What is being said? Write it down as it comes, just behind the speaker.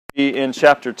In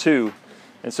chapter 2.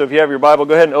 And so if you have your Bible,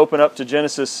 go ahead and open up to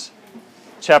Genesis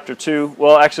chapter 2.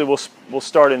 Well, actually, we'll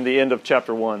start in the end of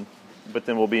chapter 1, but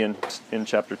then we'll be in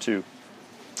chapter 2.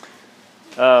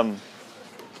 And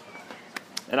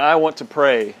I want to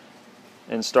pray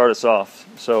and start us off.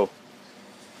 So,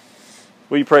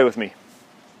 will you pray with me?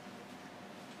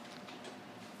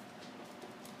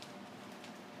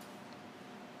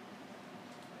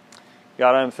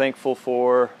 God, I'm thankful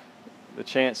for the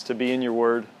chance to be in your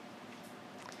Word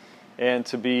and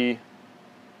to be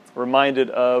reminded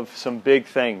of some big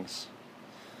things,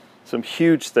 some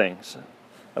huge things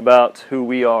about who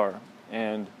we are.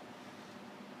 And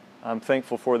I'm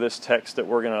thankful for this text that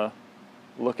we're going to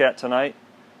look at tonight.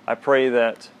 I pray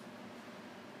that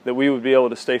we would be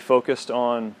able to stay focused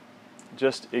on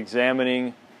just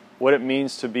examining what it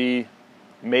means to be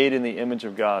made in the image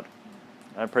of God.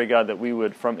 I pray, God, that we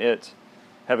would from it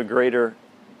have a greater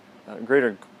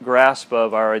grasp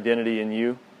of our identity in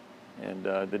you and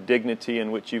the dignity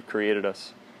in which you've created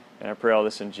us. And I pray all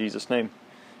this in Jesus' name.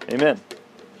 Amen.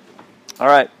 All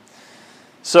right.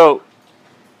 So,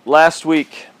 last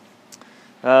week,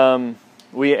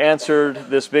 we answered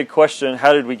this big question,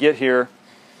 how did we get here?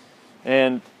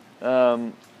 And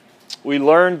we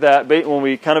learned that when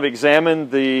we kind of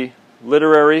examined the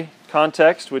literary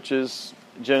context, which is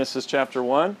Genesis chapter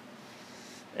 1,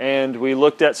 and we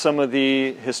looked at some of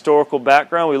the historical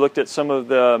background, we looked at some of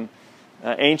the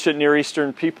ancient Near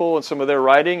Eastern people and some of their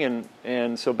writing,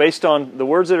 and so based on the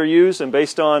words that are used and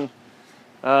based on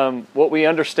what we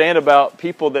understand about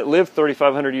people that lived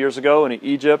 3,500 years ago in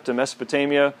Egypt and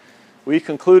Mesopotamia, we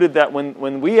concluded that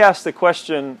when we ask the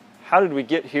question, how did we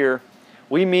get here,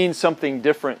 we mean something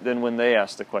different than when they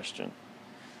ask the question.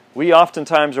 We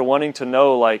oftentimes are wanting to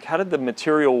know, like, how did the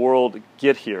material world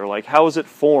get here? Like, how was it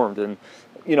formed? And,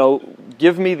 you know,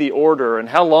 give me the order, and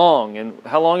how long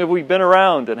have we been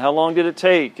around, and how long did it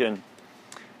take? And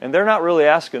they're not really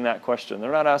asking that question.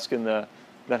 They're not asking that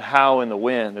how and the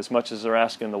when as much as they're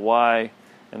asking the why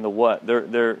and the what.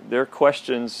 Their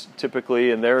questions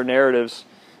typically and their narratives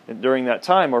during that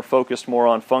time are focused more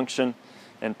on function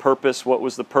and purpose. What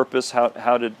was the purpose?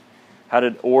 How did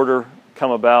order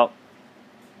come about?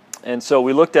 And so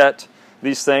we looked at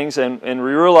these things, and we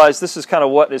realized this is kind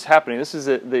of what is happening. This is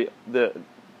the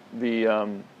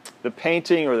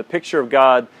painting or the picture of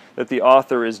God that the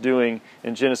author is doing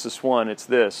in Genesis 1. It's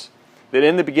this: that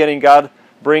in the beginning God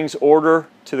brings order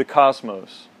to the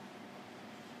cosmos.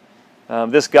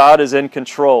 This God is in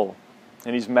control,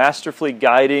 and He's masterfully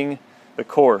guiding the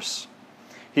course.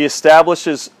 He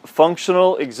establishes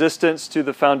functional existence to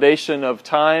the foundation of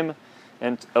time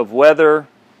and of weather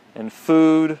and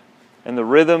food and the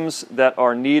rhythms that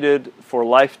are needed for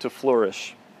life to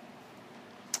flourish.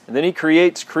 And then He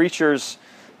creates creatures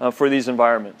for these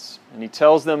environments, and He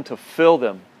tells them to fill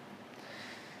them.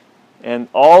 And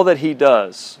all that He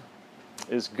does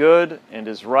is good and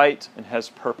is right and has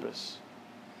purpose.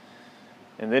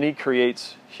 And then He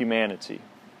creates humanity.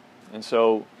 And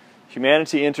so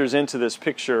humanity enters into this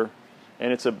picture,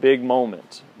 and it's a big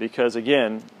moment because,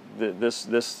 again, this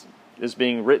is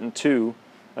being written to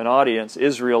an audience,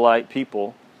 Israelite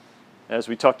people, as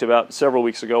we talked about several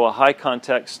weeks ago, a high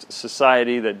context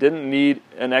society that didn't need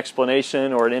an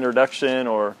explanation or an introduction,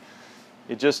 or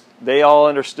they all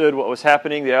understood what was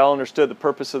happening. They all understood the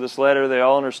purpose of this letter. They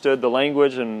all understood the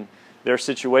language and their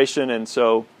situation. And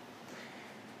so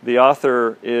the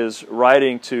author is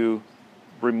writing to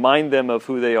remind them of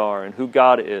who they are and who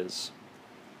God is.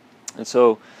 And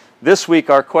so this week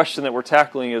our question that we're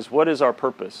tackling is, what is our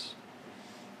purpose?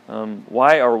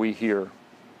 Why are we here?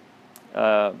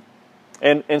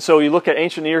 And so you look at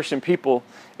ancient Near Eastern people,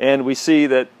 and we see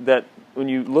that when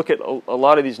you look at a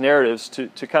lot of these narratives,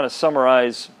 to kind of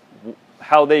summarize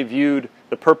how they viewed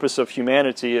the purpose of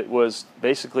humanity, it was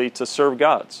basically to serve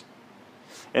gods.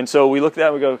 And so we look at that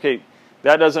and we go, okay,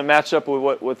 that doesn't match up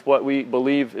with what we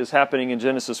believe is happening in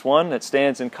Genesis 1. That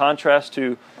stands in contrast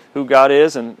to who God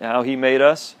is and how He made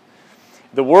us.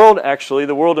 The world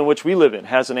in which we live in,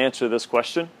 has an answer to this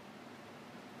question.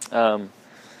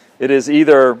 It is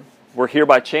either we're here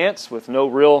by chance with no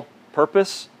real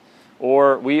purpose,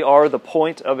 or we are the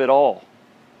point of it all.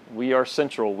 We are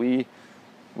central. We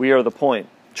are the point.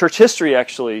 Church history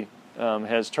actually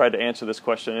has tried to answer this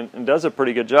question and does a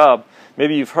pretty good job.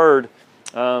 Maybe you've heard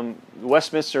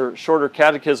Westminster Shorter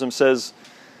Catechism says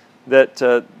that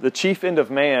the chief end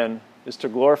of man is to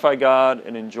glorify God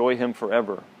and enjoy Him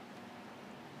forever.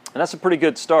 And that's a pretty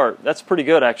good start. That's pretty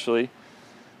good, actually.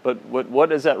 But what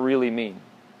does that really mean?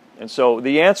 And so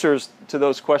the answers to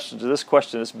those questions, to this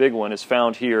question, this big one, is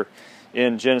found here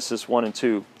in Genesis 1 and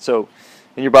 2. So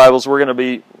in your Bibles, we're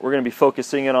going to be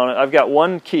focusing in on it. I've got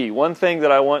one thing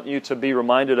that I want you to be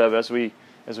reminded of as we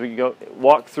go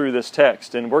walk through this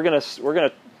text, and we're going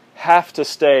to have to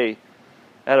stay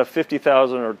at a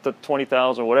 50,000 or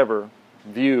 20,000 or whatever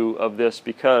view of this,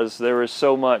 because there is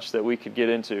so much that we could get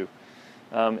into,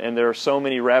 and there are so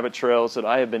many rabbit trails that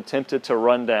I have been tempted to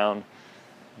run down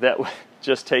that would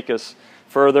just take us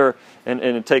further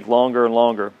and take longer and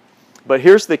longer. But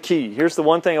here's the key. Here's the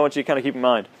one thing I want you to kind of keep in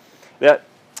mind. That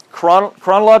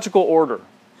chronological order,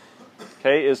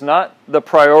 okay, is not the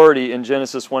priority in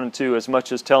Genesis 1 and 2 as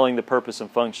much as telling the purpose and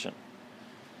function.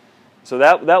 So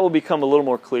that will become a little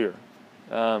more clear.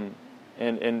 And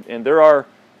there are,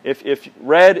 if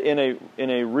read in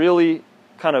a really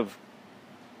kind of,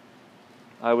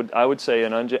 I would say,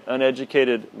 an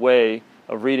uneducated way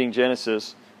of reading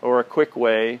Genesis, or a quick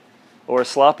way, or a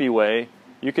sloppy way,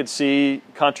 you could see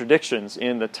contradictions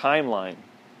in the timeline.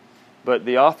 But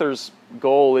the author's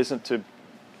goal isn't to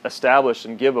establish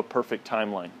and give a perfect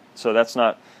timeline. So that's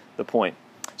not the point.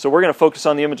 So we're going to focus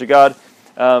on the image of God.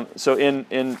 So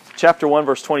in chapter 1,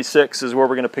 verse 26 is where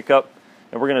we're going to pick up,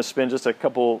 and we're going to spend just a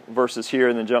couple verses here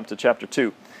and then jump to chapter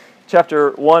 2.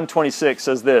 Chapter 1, 26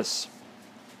 says this: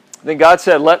 Then God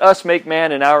said, "Let us make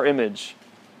man in our image,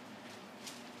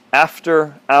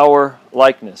 after our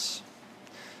likeness."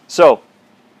 So,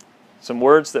 some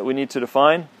words that we need to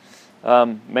define.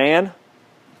 Man.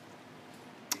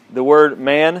 The word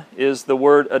man is the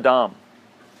word Adam.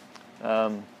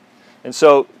 And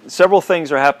so several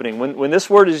things are happening. When this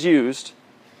word is used,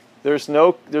 there's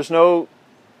no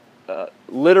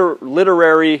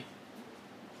literary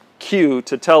cue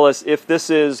to tell us if this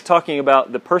is talking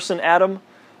about the person Adam,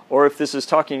 or if this is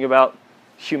talking about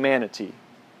humanity,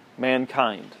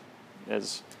 mankind.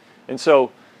 As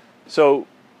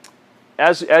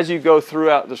you go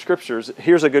throughout the Scriptures,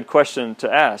 here's a good question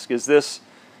to ask: Is this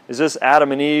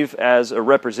Adam and Eve as a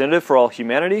representative for all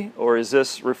humanity, or is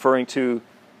this referring to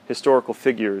historical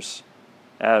figures,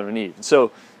 Adam and Eve?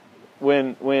 So,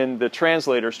 when the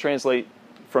translators translate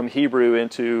from Hebrew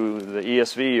into the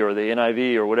ESV or the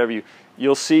NIV or whatever,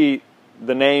 you'll see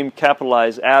the name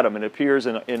capitalized Adam. It appears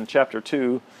in chapter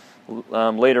 2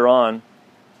 later on.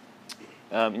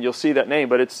 You'll see that name,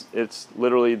 but it's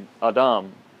literally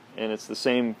Adam. And it's the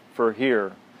same for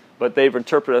here. But they've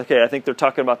interpreted, okay, I think they're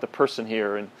talking about the person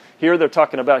here. And here they're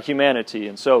talking about humanity.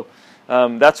 And so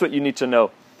that's what you need to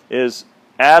know, is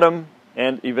Adam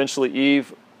and eventually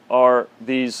Eve are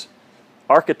these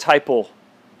archetypal,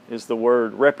 is the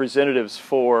word, representatives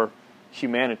for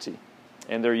humanity.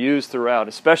 And they're used throughout,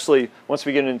 especially once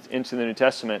we get into the New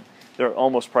Testament. They're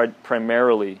almost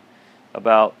primarily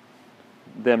about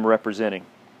them representing.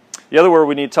 The other word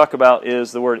we need to talk about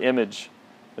is the word image.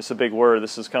 It's a big word.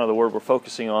 This is kind of the word we're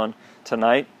focusing on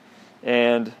tonight.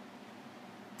 And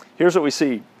here's what we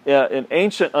see. An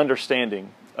ancient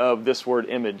understanding of this word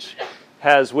image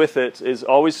has with it is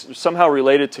always somehow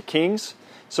related to kings.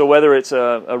 So whether it's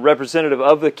a representative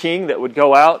of the king that would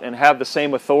go out and have the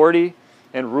same authority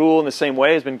and rule in the same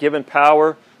way, has been given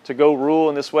power to go rule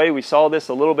in this way. We saw this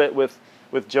a little bit with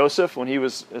Joseph when he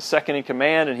was second in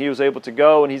command, and he was able to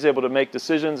go and he's able to make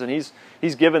decisions, and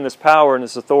he's given this power and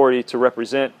this authority to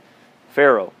represent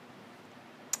Pharaoh.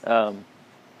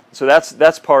 So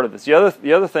that's part of this. The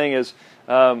other thing is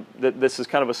that this is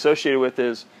kind of associated with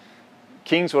is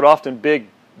kings would often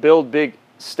build big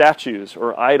statues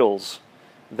or idols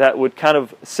that would kind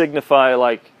of signify,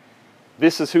 like,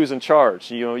 this is who's in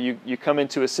charge. You know, you come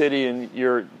into a city and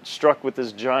you're struck with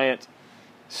this giant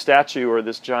statue or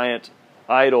this giant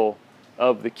idol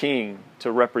of the king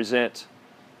to represent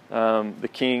the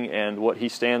king and what he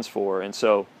stands for. And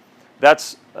so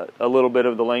that's a little bit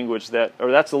of the language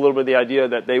that's a little bit of the idea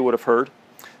that they would have heard.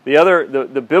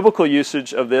 The biblical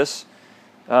usage of this,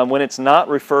 when it's not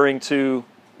referring to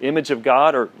image of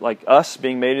God or like us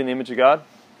being made in the image of God,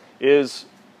 is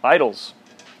idols,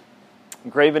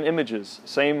 graven images,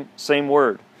 same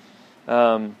word,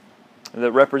 that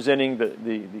representing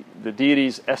the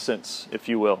deity's essence, if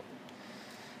you will.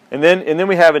 And then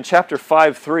we have in chapter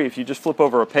 5:3, if you just flip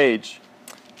over a page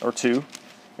or two,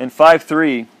 in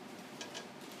 5:3,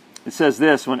 it says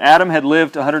this: When Adam had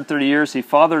lived 130 years, he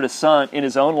fathered a son in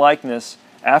his own likeness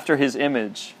after his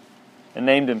image and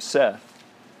named him Seth.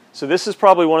 So this is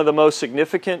probably one of the most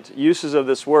significant uses of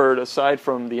this word, aside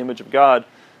from the image of God,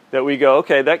 that we go,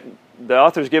 okay, that the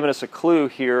author's given us a clue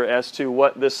here as to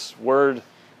what this word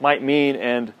might mean.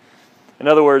 And in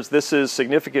other words, this is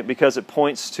significant because it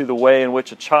points to the way in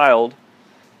which a child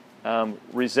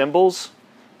resembles,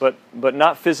 but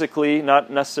not physically, not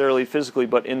necessarily physically,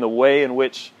 but in the way in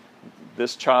which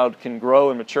this child can grow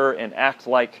and mature and act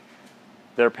like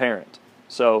their parent.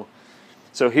 So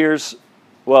So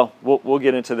we'll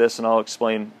get into this, and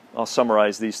I'll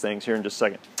summarize these things here in just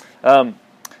a second.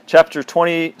 Chapter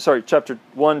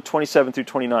 1, 27 through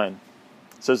 29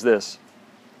 says this.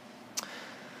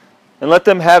 And let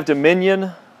them have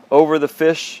dominion over the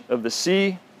fish of the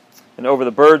sea, and over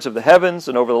the birds of the heavens,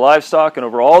 and over the livestock, and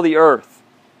over all the earth.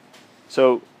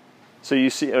 So you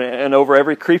see, and over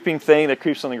every creeping thing that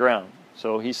creeps on the ground.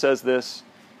 So he says this.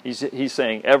 He's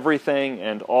saying everything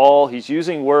and all. He's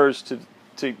using words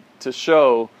to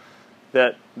show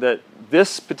that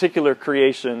this particular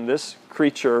creation, this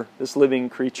creature, this living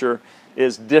creature,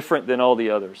 is different than all the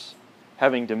others,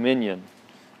 having dominion.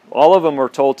 All of them are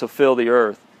told to fill the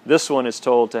earth. This one is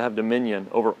told to have dominion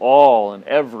over all and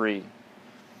every.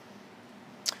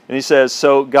 And he says,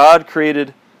 so God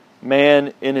created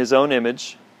man in his own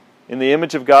image. In the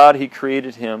image of God he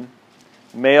created him.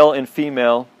 Male and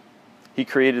female he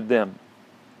created them.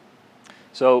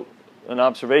 So an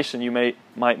observation you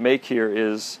might make here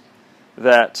is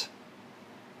that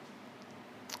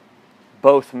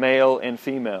both male and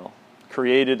female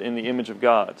created in the image of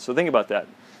God. So think about that.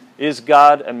 Is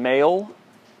God a male?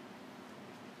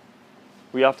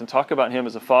 We often talk about him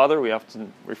as a father. We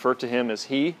often refer to him as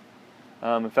he.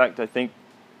 In fact, I think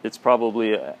it's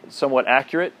probably somewhat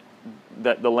accurate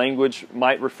that the language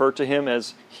might refer to him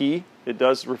as he. It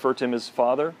does refer to him as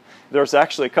father. There's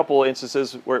actually a couple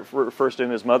instances where it refers to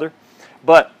him as mother,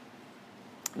 but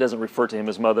it doesn't refer to him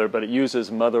as mother, but it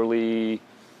uses motherly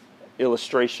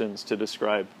illustrations to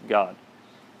describe God.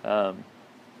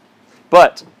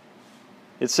 But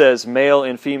it says male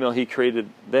and female he created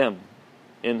them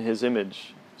in his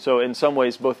image. So in some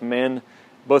ways both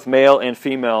male and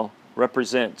female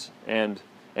represent and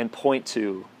point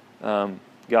to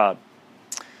God.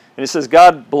 And it says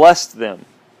God blessed them,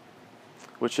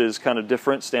 which is kind of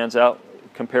different, stands out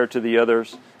compared to the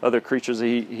other creatures that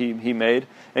he made.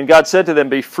 And God said to them,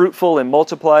 be fruitful and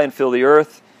multiply and fill the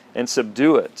earth and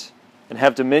subdue it, and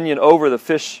have dominion over the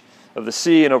fish of the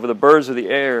sea and over the birds of the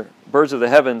air, birds of the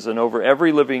heavens, and over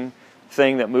every living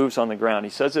thing that moves on the ground. He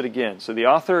says it again. So the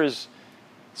author is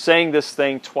saying this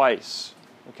thing twice.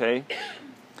 Okay?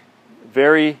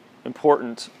 Very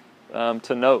important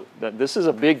to note that this is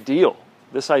a big deal.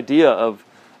 This idea of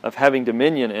having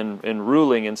dominion and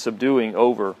ruling and subduing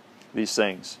over these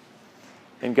things.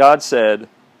 And God said,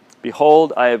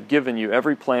 behold, I have given you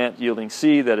every plant yielding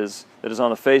seed that is on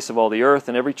the face of all the earth,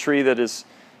 and every tree that is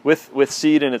with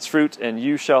seed in its fruit, and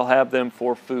you shall have them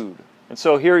for food. And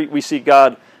so here we see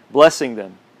God blessing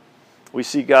them. We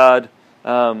see God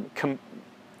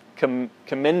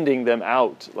commending them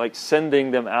out, like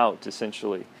sending them out,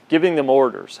 essentially, giving them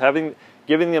orders,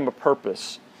 giving them a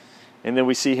purpose, and then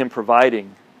we see him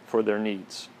providing for their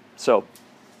needs. So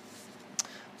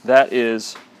that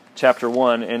is chapter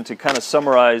 1, and to kind of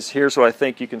summarize, here's what I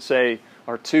think you can say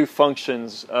are two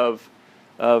functions of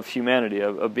humanity,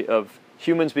 of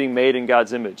humans being made in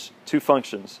God's image. Two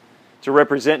functions. To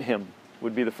represent him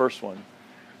would be the first one.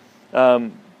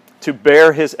 To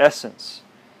bear his essence.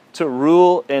 To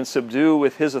rule and subdue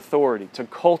with his authority. To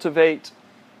cultivate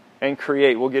and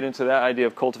create. We'll get into that idea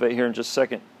of cultivate here in just a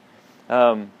second.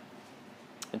 And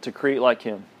to create like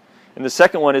him. And the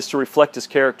second one is to reflect his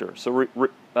character. So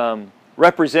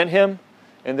represent him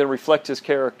and then reflect his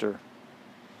character.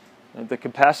 And the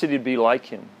capacity to be like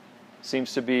him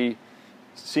seems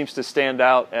to stand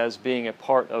out as being a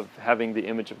part of having the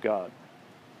image of God.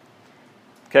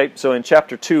 Okay, so in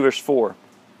chapter 2, verse 4,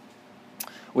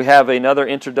 we have another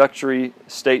introductory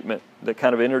statement that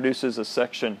kind of introduces a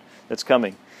section that's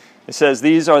coming. It says,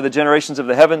 these are the generations of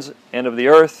the heavens and of the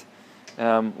earth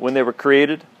when they were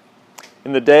created.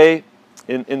 In the day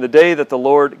that the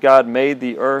Lord God made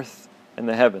the earth and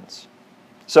the heavens.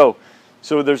 So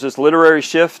there's this literary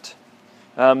shift.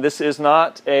 This is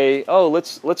not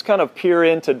let's kind of peer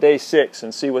into day 6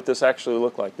 and see what this actually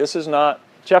looked like. This is not,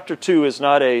 chapter 2 is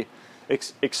not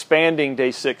expanding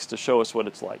day 6 to show us what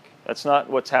it's like. That's not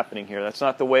what's happening here. That's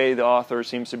not the way the author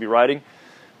seems to be writing.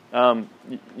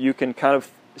 You can kind of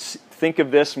think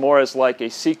of this more as like a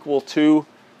sequel to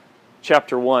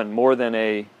chapter 1 more than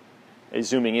a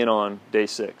zooming in on day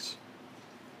 6.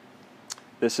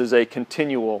 This is a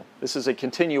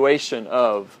continuation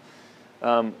of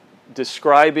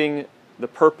describing the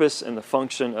purpose and the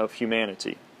function of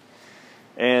humanity.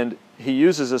 And he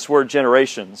uses this word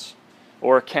generations,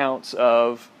 or accounts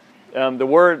of, the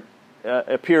word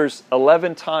appears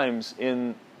 11 times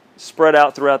spread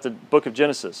out throughout the book of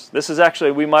Genesis. This is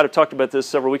actually, we might have talked about this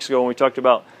several weeks ago when we talked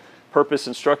about purpose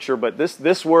and structure, but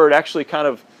this word actually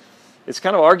it's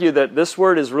kind of argued that this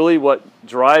word is really what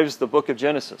drives the book of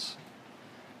Genesis.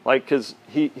 Like, because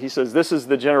he says this is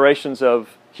the generations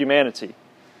of humanity.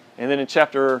 And then in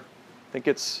chapter, I think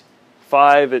it's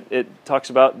 5, it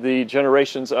talks about the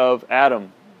generations of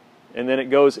Adam. And then it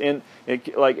goes in,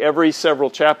 like every several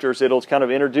chapters, it'll kind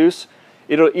of introduce,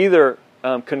 it'll either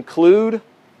conclude,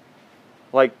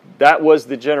 like that was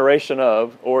the generation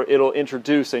of, or it'll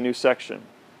introduce a new section.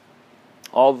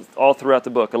 All throughout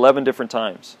the book, 11 different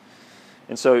times.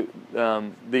 And so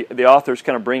the author's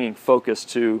kind of bringing focus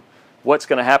to what's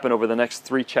going to happen over the next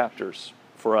 3 chapters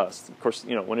for us. Of course,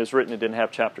 when it was written, it didn't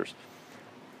have chapters.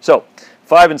 So,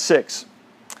 5 and 6.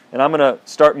 And I'm going to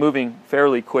start moving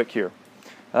fairly quick here.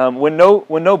 When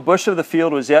no bush of the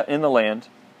field was yet in the land,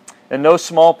 and no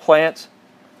small plant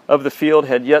of the field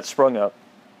had yet sprung up,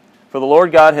 for the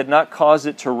Lord God had not caused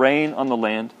it to rain on the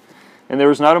land, and there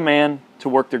was not a man to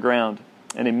work the ground,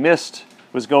 and a mist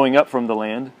was going up from the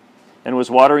land, and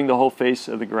was watering the whole face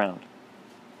of the ground.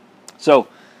 So,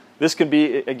 this could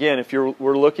be, again, if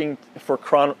we're looking for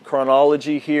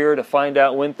chronology here to find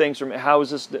out when things are, how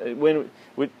is this, when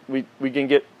we can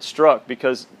get struck,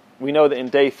 because we know that in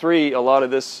day 3, a lot of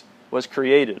this was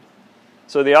created.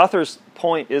 So the author's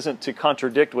point isn't to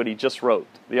contradict what he just wrote.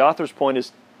 The author's point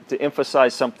is to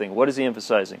emphasize something. What is he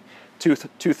emphasizing? Two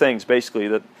things, basically,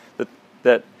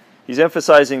 that he's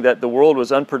emphasizing that the world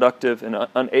was unproductive and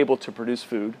unable to produce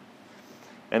food,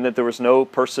 and that there was no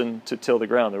person to till the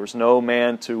ground. There was no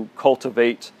man to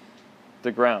cultivate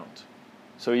the ground.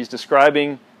 So he's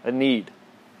describing a need.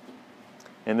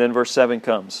 And then verse 7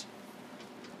 comes.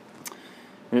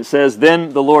 And it says,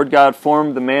 Then the Lord God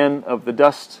formed the man of the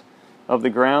dust of the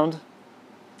ground,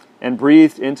 and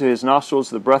breathed into his nostrils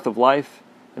the breath of life,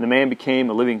 and the man became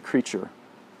a living creature.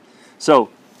 So,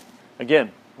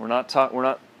 again, we're not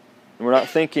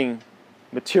thinking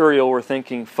material, we're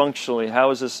thinking functionally.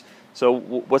 How is this? So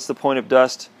what's the point of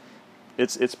dust?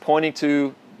 It's pointing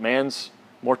to man's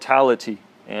mortality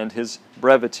and his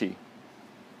brevity.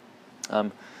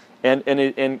 And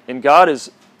God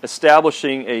is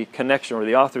establishing a connection, or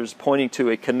the author is pointing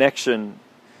to a connection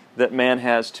that man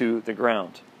has to the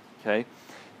ground. Okay,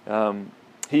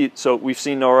 so we've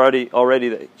seen already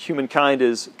that humankind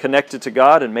is connected to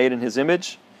God and made in His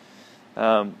image,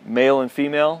 male and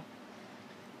female.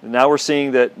 And now we're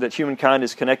seeing that humankind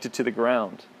is connected to the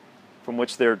ground, from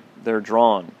which they're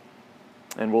drawn.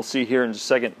 And we'll see here in just a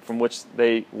second from which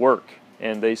they work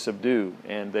and they subdue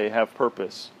and they have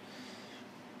purpose.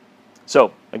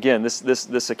 So, again,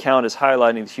 this account is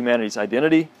highlighting humanity's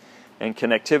identity and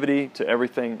connectivity to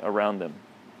everything around them.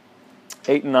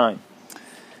 8 and 9.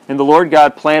 And the Lord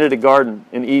God planted a garden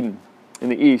in Eden in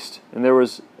the east, and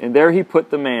there He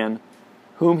put the man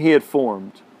whom He had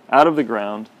formed out of the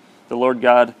ground. The Lord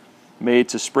God made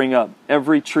to spring up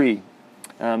every tree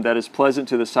that is pleasant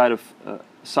to the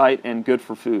sight and good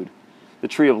for food. The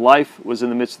tree of life was in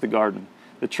the midst of the garden.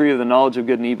 The tree of the knowledge of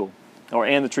good and evil,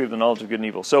 and the tree of the knowledge of good and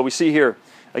evil. So we see here,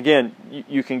 again,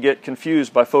 you can get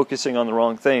confused by focusing on the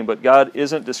wrong thing, but God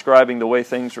isn't describing the way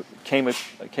things came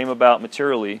about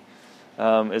materially,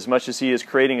 as much as He is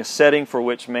creating a setting for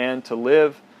which man to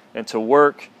live and to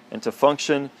work and to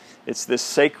function. It's this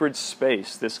sacred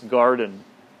space, this garden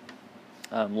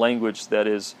language that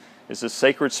is a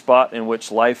sacred spot in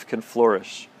which life can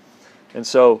flourish. And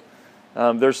so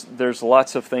there's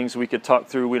lots of things we could talk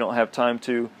through. We don't have time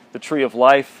to. The tree of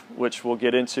life, which we'll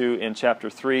get into in chapter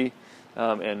 3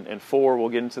 and 4, we'll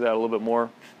get into that a little bit more.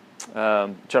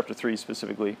 Chapter 3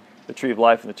 specifically, the tree of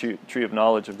life and the tree of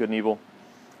knowledge of good and evil.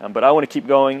 But I want to keep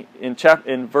going.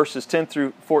 In verses 10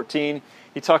 through 14,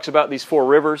 he talks about these 4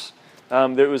 rivers.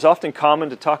 It was often common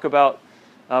to talk about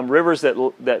rivers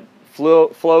that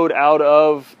flowed out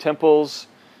of temples,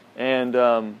 and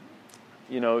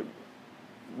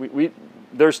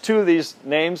there's 2 of these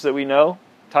names that we know,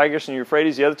 Tigris and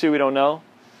Euphrates. The other 2 we don't know.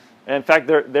 And in fact,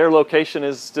 their location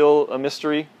is still a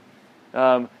mystery,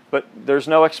 but there's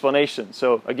no explanation.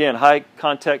 So again, high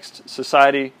context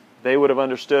society, they would have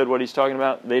understood what he's talking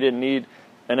about. They didn't need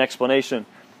an explanation.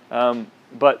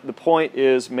 But the point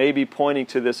is maybe pointing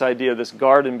to this idea of this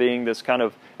garden being this kind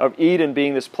of Eden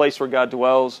being this place where God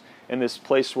dwells, and this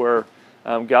place where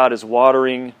God is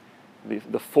watering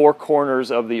the 4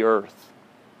 corners of the earth.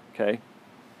 Okay?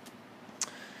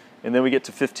 And then we get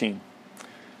to 15.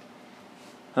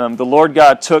 The Lord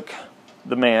God took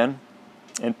the man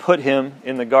and put him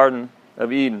in the Garden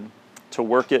of Eden to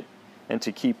work it and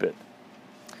to keep it.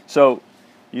 So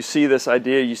you see this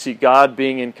idea, you see God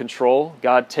being in control,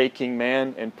 God taking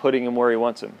man and putting him where He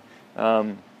wants him.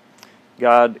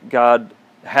 God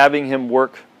having him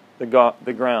work the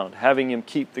ground, having him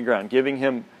keep the ground, giving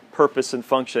him purpose and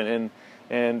function.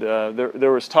 And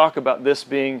there was talk about this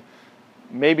being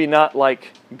maybe not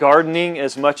like gardening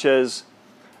as much as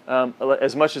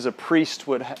as much as a priest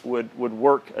would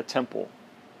work a temple,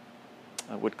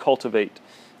 would cultivate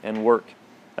and work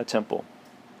a temple.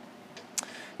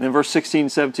 And then verse 16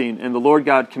 and 17, and the Lord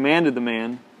God commanded the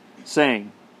man,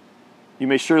 saying, you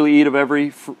may surely eat of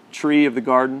every tree of the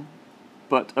garden,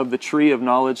 but of the tree of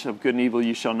knowledge of good and evil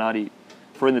you shall not eat.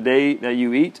 For in the day that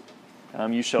you eat,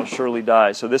 you shall surely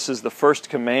die. So this is the first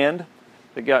command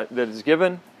that is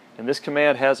given, and this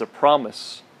command has a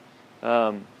promise.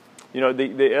 The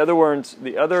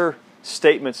other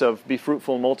statements of be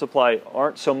fruitful and multiply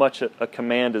aren't so much a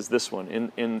command as this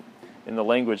one. In the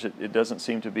language, it doesn't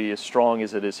seem to be as strong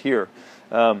as it is here.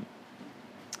 And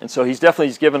so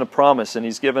he's given a promise, and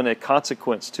he's given a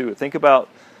consequence to it. Think about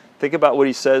what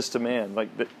he says to man, like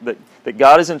that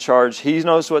God is in charge, he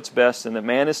knows what's best, and that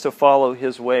man is to follow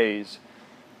his ways,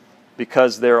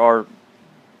 because there are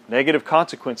negative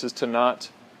consequences to not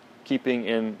keeping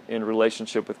in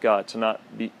relationship with God,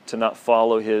 to not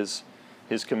follow his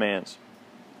commands.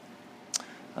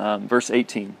 Verse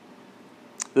 18.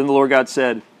 Then the Lord God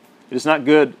said, it is not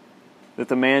good that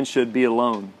the man should be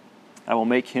alone. I will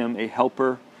make him a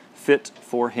helper fit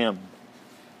for him.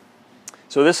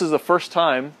 So this is the first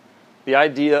time the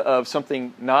idea of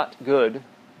something not good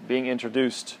being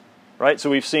introduced, right? So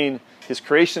we've seen his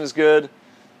creation is good,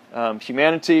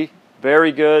 humanity,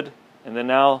 very good, and then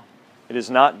now it is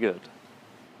not good.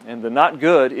 And the not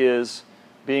good is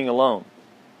being alone.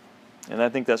 And I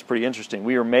think that's pretty interesting.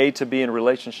 We are made to be in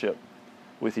relationship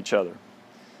with each other,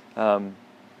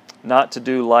 not to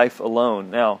do life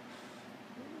alone. Now,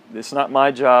 it's not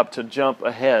my job to jump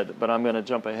ahead, but I'm going to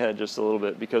jump ahead just a little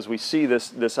bit, because we see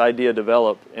this idea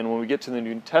develop. And when we get to the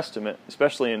New Testament,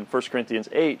 especially in 1 Corinthians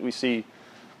 8, we see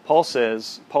Paul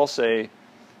say,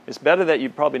 it's better that you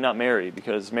probably not marry,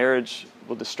 because marriage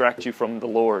will distract you from the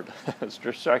Lord.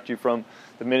 Distract you from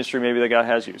the ministry maybe that God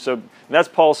has you. So that's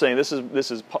Paul saying, this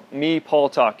is me, Paul,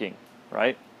 talking,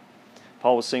 right?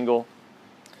 Paul was single.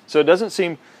 So it doesn't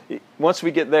seem, once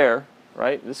we get there,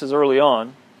 right, this is early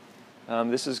on,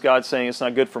 this is God saying it's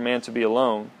not good for man to be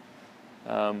alone.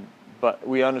 But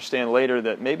we understand later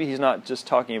that maybe he's not just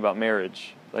talking about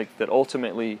marriage, like that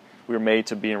ultimately we're made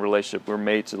to be in relationship, we're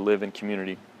made to live in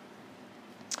community.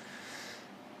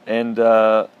 And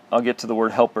I'll get to the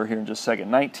word helper here in just a second.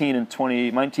 19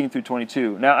 through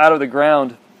 22. Now out of the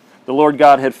ground the Lord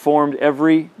God had formed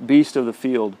every beast of the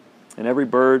field and every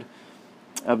bird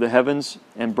of the heavens,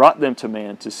 and brought them to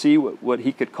man to see what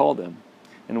he could call them.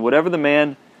 And whatever the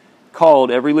man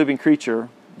called every living creature,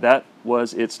 that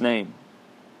was its name.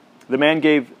 The man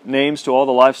gave names to all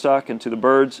the livestock and to the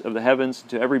birds of the heavens, and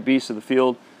to every beast of the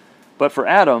field. But for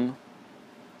Adam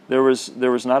there was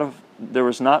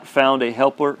not found a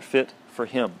helper fit for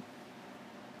him.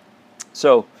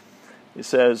 So it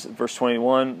says, verse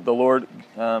 21, the Lord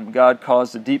God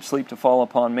caused a deep sleep to fall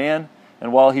upon man,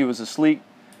 and while he was asleep,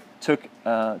 took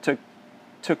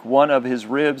one of his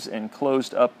ribs and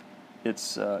closed up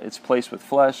its place with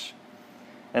flesh.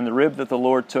 And the rib that the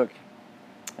Lord took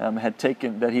he had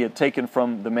taken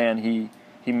from the man,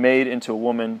 he made into a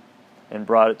woman and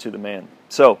brought it to the man.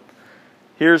 So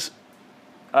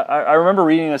I remember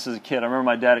reading this as a kid. I remember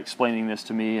my dad explaining this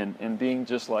to me and being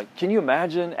just like, can you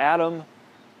imagine Adam?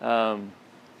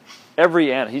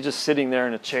 Every animal, he's just sitting there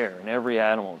in a chair, and every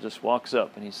animal just walks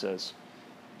up and he says,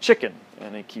 chicken,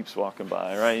 and he keeps walking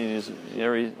by, right?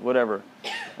 Whatever.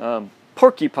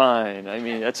 Porcupine. I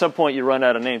mean, at some point you run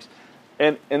out of names.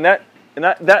 And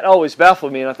that always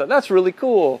baffled me, and I thought, that's really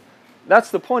cool. That's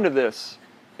the point of this.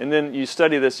 And then you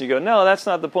study this, and you go, no, that's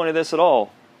not the point of this at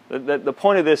all. The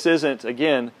point of this isn't,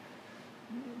 again,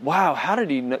 wow, how did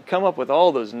he come up with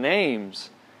all those names?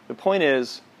 The point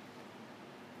is,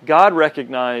 God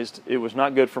recognized it was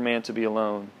not good for man to be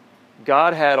alone.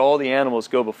 God had all the animals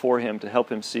go before him to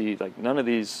help him see, like, none of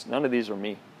these are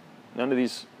me. None of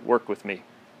these work with me.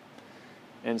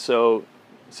 And so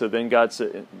then God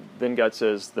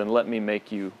says, then let me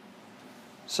make you.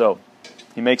 So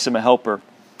he makes him a helper.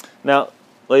 Now,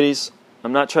 ladies,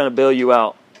 I'm not trying to bail you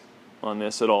out on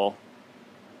this at all.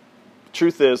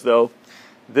 Truth is, though,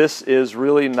 this is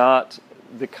really not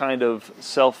the kind of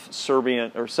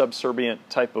self-servient or subservient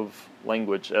type of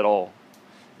language at all.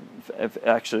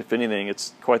 If anything,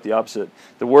 it's quite the opposite.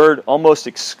 The word almost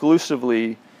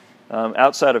exclusively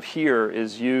outside of here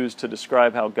is used to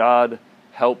describe how God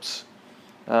helps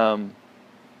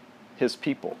his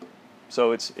people.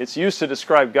 So it's used to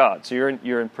describe God. So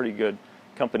you're in pretty good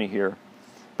company here.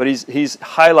 But he's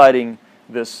highlighting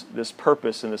this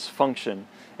purpose and this function.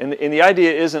 And the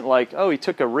idea isn't like, oh, he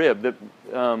took a rib.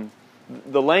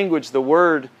 The language, the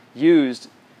word used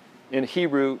in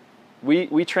Hebrew,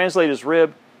 we translate as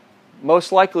rib,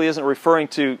 most likely isn't referring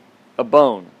to a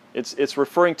bone. It's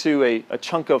referring to a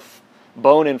chunk of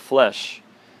bone and flesh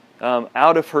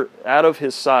out of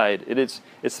his side.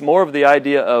 It's more of the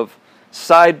idea of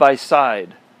side by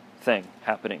side thing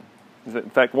happening. In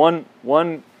fact,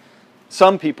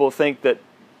 some people think that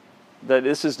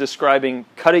this is describing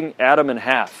cutting Adam in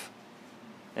half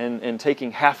and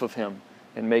taking half of him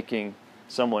and making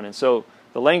someone. And so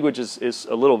the language is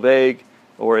a little vague,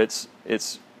 or it's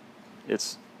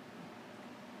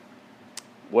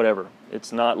whatever.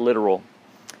 It's not literal.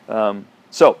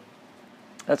 So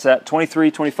that's that.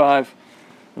 23, 25.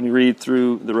 Let me read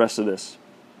through the rest of this.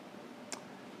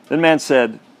 Then man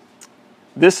said,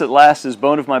 "This at last is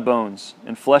bone of my bones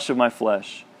and flesh of my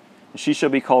flesh, and she shall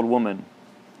be called woman,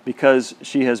 because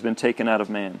she has been taken out of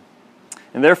man.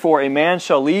 And therefore a man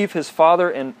shall leave his father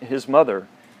and his mother,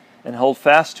 and hold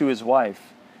fast to his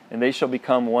wife, and they shall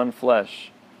become one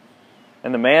flesh.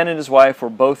 And the man and his wife were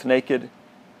both naked,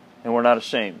 and were not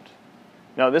ashamed."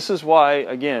 Now this is why,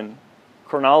 again,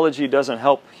 chronology doesn't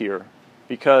help here,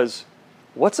 because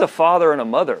what's a father and a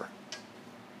mother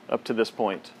up to this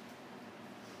point?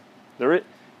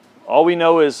 All we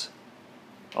know is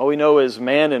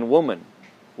man and woman.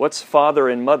 What's father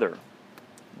and mother?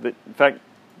 In fact,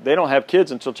 they don't have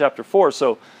kids until chapter 4.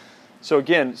 So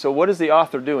what is the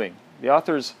author doing? The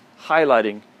author's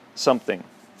highlighting something.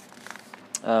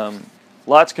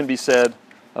 Lots can be said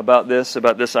about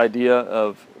this idea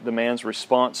of the man's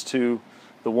response to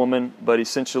the woman, but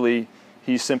essentially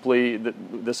this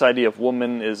idea of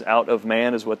woman is out of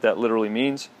man is what that literally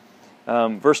means.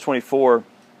 Verse 24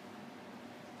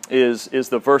 is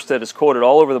the verse that is quoted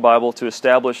all over the Bible to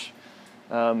establish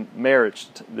marriage,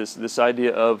 this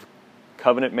idea of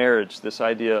covenant marriage, this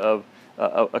idea of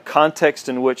a context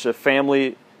in which a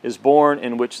family is born,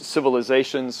 in which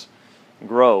civilizations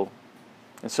grow.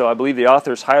 And so I believe the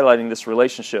author is highlighting this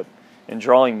relationship and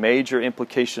drawing major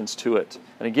implications to it.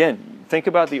 And again, think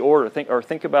about the order,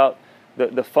 think about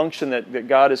the function that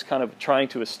God is kind of trying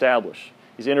to establish.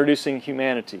 He's introducing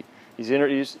humanity. He's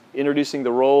introducing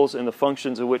the roles and the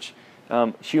functions in which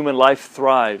human life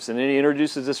thrives. And then he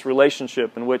introduces this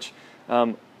relationship in which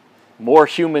more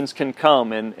humans can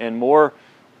come and more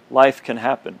life can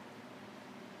happen.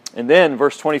 And then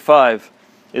verse 25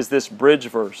 is this bridge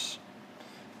verse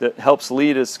that helps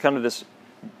lead us, kind of this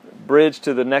bridge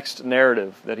to the next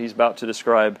narrative that he's about to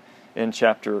describe in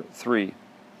chapter 3.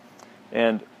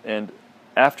 And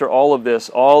after all of this,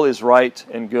 all is right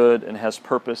and good and has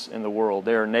purpose in the world.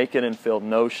 They are naked and feel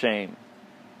no shame.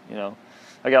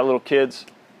 I got little kids,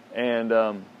 and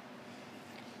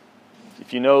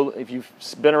if you've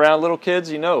been around little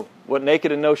kids, you know what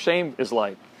naked and no shame is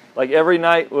like. Like every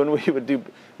night when we would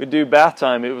do bath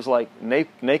time, it was like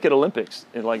naked Olympics,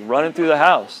 and like running through the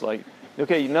house. Like,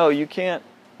 okay, you can't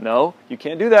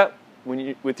do that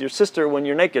with your sister when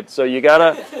you're naked. So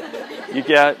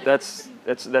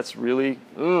that's really,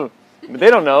 but they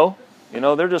don't know.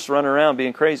 They're just running around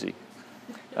being crazy.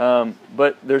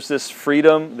 But there's this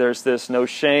freedom, there's this no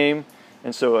shame,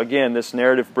 and so again, this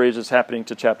narrative bridge is happening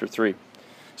to chapter 3.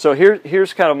 So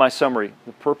here's kind of my summary: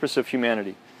 the purpose of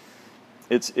humanity.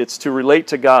 It's to relate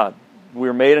to God.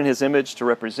 We're made in His image to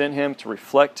represent Him, to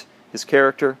reflect His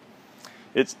character.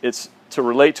 It's to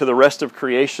relate to the rest of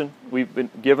creation. We've been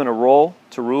given a role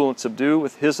to rule and subdue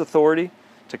with His authority,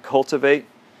 to cultivate,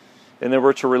 and then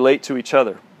we're to relate to each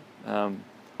other.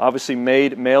 Obviously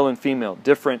made male and female,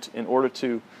 different in order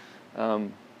to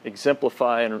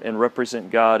exemplify and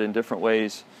represent God in different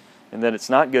ways, and that it's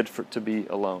not good to be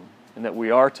alone, and that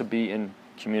we are to be in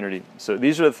community. So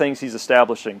these are the things he's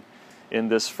establishing in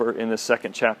this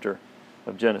second chapter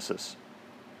of Genesis.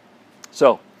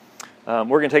 So we're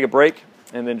going to take a break,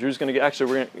 and then Drew's going to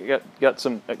we're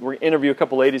going to interview a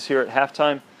couple ladies here at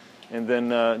halftime, and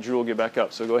then Drew will get back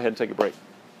up. So go ahead and take a break.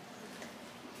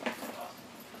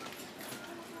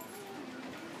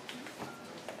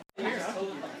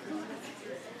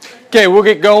 Okay, we'll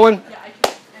get going.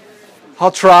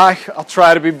 I'll try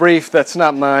to be brief. That's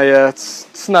not my.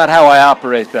 It's not how I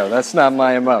operate, though. That's not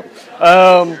my MO.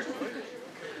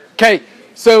 Okay,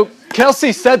 so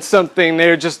Kelsey said something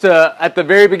there just at the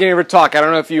very beginning of her talk. I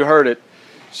don't know if you heard it.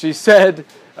 She said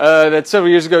that several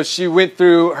years ago she went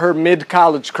through her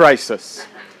mid-college crisis,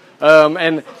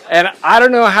 and I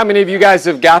don't know how many of you guys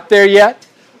have got there yet.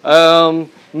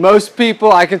 Most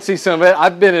people, I can see some of it.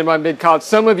 I've been in my mid-college.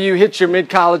 Some of you hit your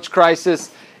mid-college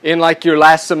crisis in like your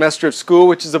last semester of school,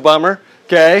 which is a bummer,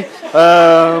 okay?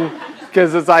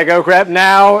 Because it's like, oh crap,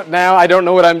 now I don't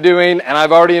know what I'm doing, and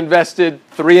I've already invested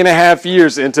 3.5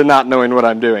 years into not knowing what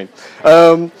I'm doing.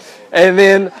 And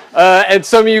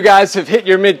some of you guys have hit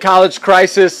your mid-college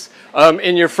crisis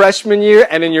in your freshman year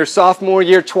and in your sophomore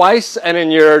year twice and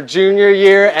in your junior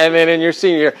year and then in your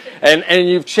senior year. And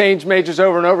you've changed majors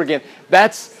over and over again.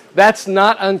 That's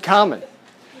not uncommon.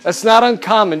 That's not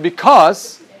uncommon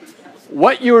because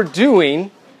what you're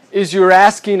doing is you're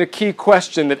asking a key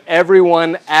question that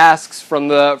everyone asks from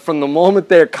the moment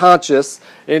they're conscious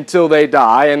until they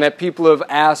die, and that people have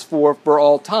asked for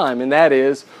all time, and that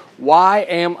is, why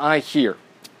am I here?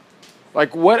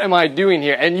 Like, what am I doing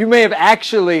here? And you may have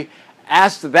actually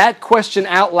asked that question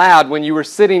out loud when you were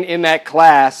sitting in that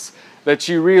class that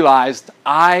you realized,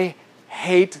 I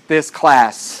hate this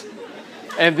class.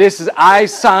 And I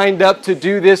signed up to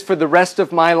do this for the rest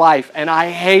of my life, and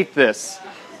I hate this.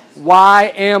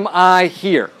 Why am I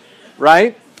here?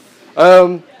 Right?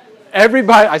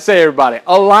 Everybody, I say everybody,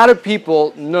 a lot of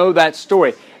people know that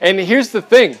story. And here's the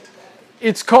thing.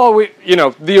 It's called,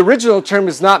 the original term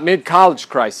is not mid-college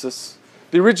crisis.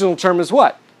 The original term is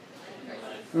what?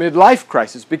 Midlife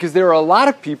crisis. Because there are a lot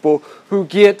of people who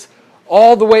get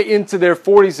all the way into their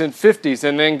 40s and 50s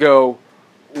and then go,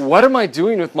 what am I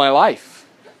doing with my life?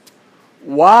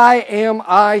 Why am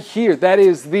I here? That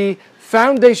is the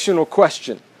foundational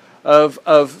question of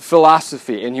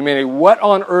philosophy and humanity. What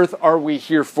on earth are we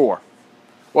here for?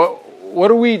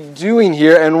 What are we doing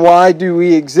here, and why do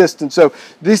we exist? And so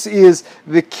this is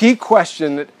the key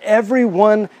question that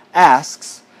everyone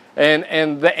asks,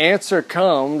 and the answer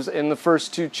comes in the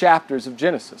first 2 chapters of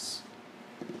Genesis.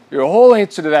 Your whole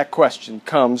answer to that question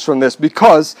comes from this,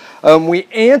 because we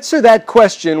answer that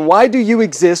question, why do you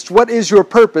exist, what is your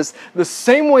purpose, the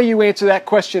same way you answer that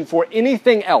question for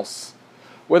anything else.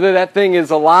 Whether that thing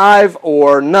is alive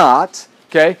or not,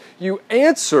 okay, you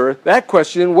answer that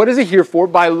question, what is it here for,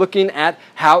 by looking at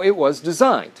how it was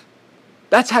designed.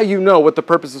 That's how you know what the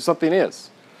purpose of something is.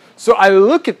 So I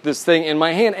look at this thing in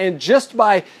my hand, and just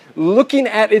by looking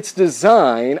at its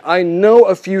design, I know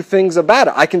a few things about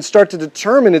it. I can start to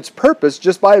determine its purpose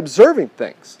just by observing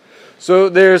things. So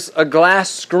there's a glass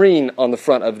screen on the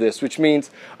front of this, which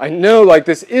means I know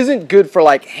this isn't good for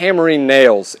hammering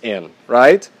nails in,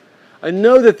 right? I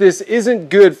know that this isn't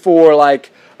good for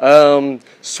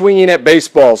swinging at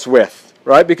baseballs with,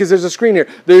 right? Because there's a screen here.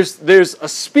 There's a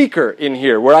speaker in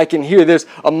here where I can hear. There's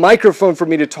a microphone for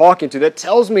me to talk into that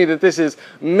tells me that this is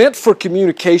meant for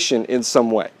communication in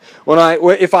some way.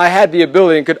 If I had the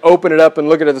ability and could open it up and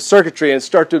look at the circuitry and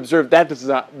start to observe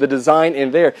the design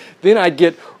in there, then I'd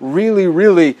get really,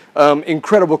 really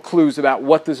incredible clues about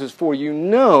what this is for. You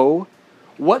know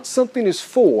what something is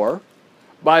for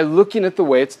by looking at the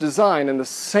way it's designed. And the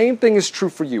same thing is true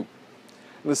for you.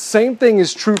 The same thing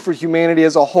is true for humanity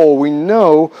as a whole. We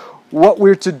know what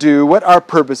we're to do, what our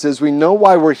purpose is. We know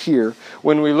why we're here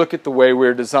when we look at the way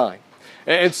we're designed.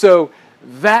 And so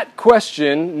that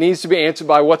question needs to be answered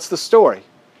by, what's the story?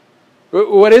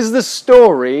 What is the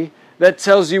story that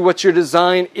tells you what your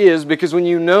design is? Because when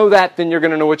you know that, then you're going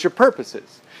to know what your purpose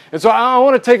is. And so I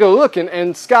want to take a look,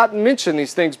 and Scott mentioned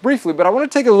these things briefly, but I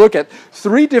want to take a look at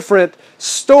 3 different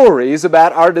stories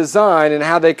about our design and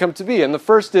how they come to be. And the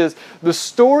first is the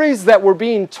stories that were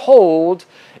being told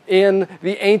in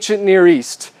the ancient Near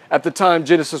East at the time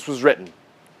Genesis was written.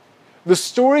 The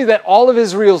story that all of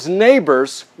Israel's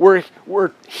neighbors were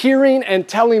hearing and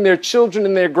telling their children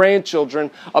and their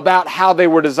grandchildren about how they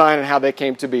were designed and how they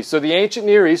came to be. So the ancient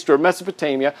Near East, or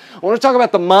Mesopotamia. I want to talk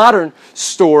about the modern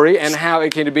story and how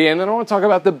it came to be, and then I want to talk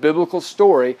about the biblical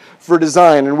story for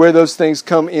design and where those things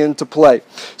come into play.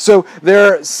 So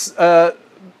there are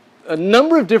a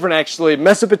number of different, actually,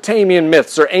 Mesopotamian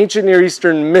myths or ancient Near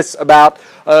Eastern myths about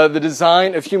the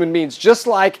design of human beings. Just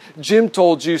like Jim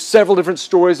told you several different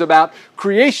stories about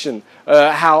creation,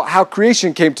 how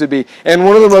creation came to be. And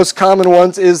one of the most common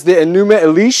ones is the Enuma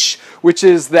Elish, which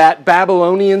is that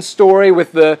Babylonian story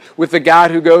with the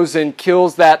god who goes and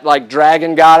kills that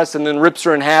dragon goddess and then rips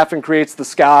her in half and creates the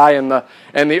sky and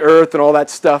the earth and all that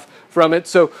stuff from it.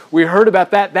 So we heard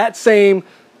about that same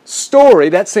story,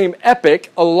 that same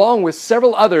epic, along with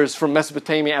several others from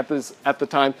Mesopotamia at the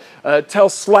time, tell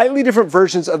slightly different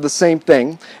versions of the same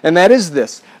thing, and that is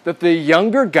this, that the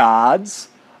younger gods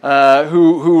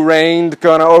who reigned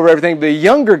kind of over everything, the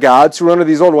younger gods who were under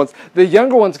these older ones, the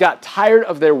younger ones got tired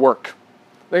of their work.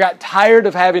 They got tired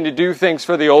of having to do things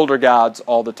for the older gods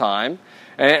all the time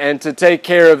and to take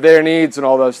care of their needs and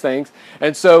all those things,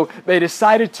 and so they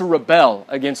decided to rebel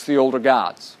against the older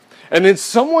gods. And then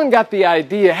someone got the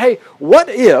idea, hey, what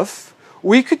if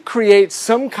we could create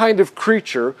some kind of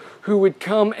creature who would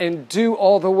come and do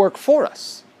all the work for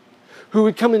us? Who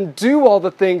would come and do all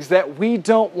the things that we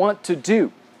don't want to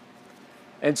do?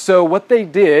 And so what they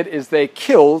did is they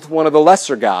killed one of the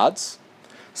lesser gods,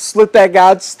 slit that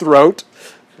god's throat,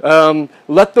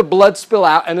 let the blood spill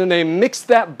out, and then they mixed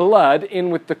that blood in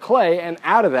with the clay, and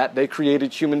out of that they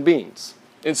created human beings.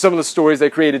 In some of the stories, they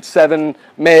created 7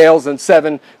 males and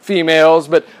 7 females,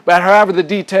 but however the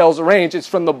details arrange, it's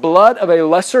from the blood of a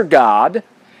lesser god,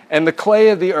 and the clay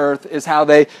of the earth is how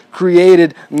they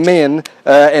created men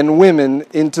and women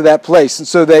into that place. And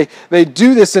so they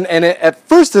do this, and at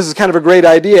first this is kind of a great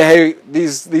idea. Hey,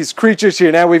 these creatures here,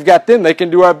 now we've got them, they can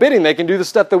do our bidding, they can do the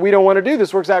stuff that we don't want to do.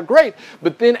 This works out great.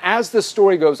 But then as the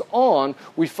story goes on,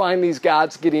 we find these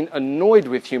gods getting annoyed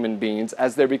with human beings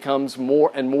as there becomes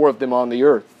more and more of them on the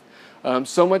earth.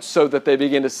 So much so that they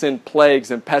begin to send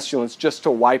plagues and pestilence just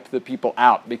to wipe the people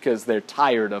out because they're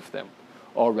tired of them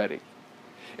already.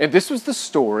 And this was the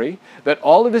story that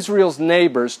all of Israel's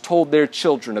neighbors told their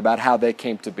children about how they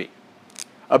came to be,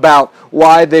 about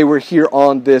why they were here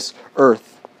on this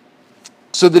earth.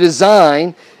 So the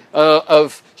design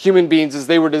of human beings is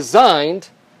they were designed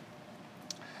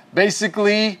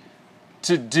basically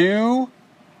to do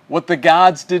what the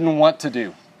gods didn't want to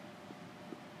do.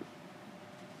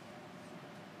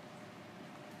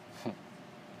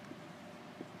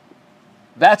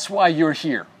 That's why you're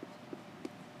here.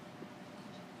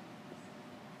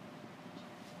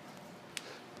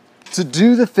 To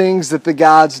do the things that the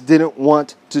gods didn't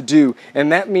want to do. And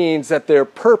that means that their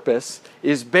purpose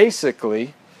is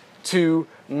basically to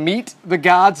meet the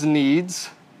gods'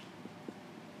 needs,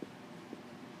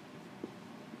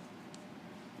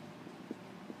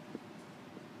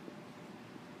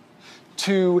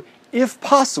 to, if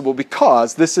possible,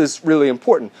 because this is really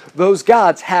important, those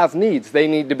gods have needs. They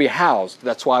need to be housed.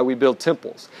 That's why we build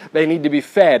temples. They need to be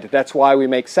fed. That's why we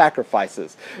make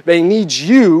sacrifices. They need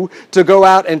you to go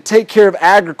out and take care of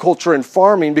agriculture and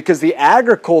farming, because the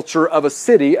agriculture of a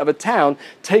city, of a town,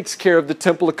 takes care of the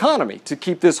temple economy to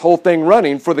keep this whole thing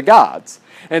running for the gods.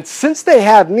 And since they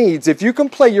have needs, if you can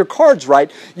play your cards right,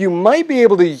 you might be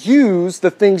able to use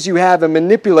the things you have and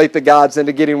manipulate the gods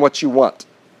into getting what you want.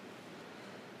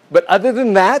 But other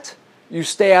than that, you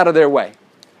stay out of their way.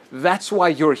 That's why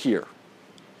you're here.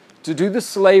 To do the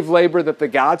slave labor that the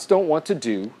gods don't want to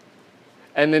do,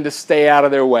 and then to stay out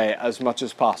of their way as much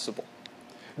as possible.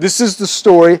 This is the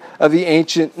story of the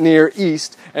ancient Near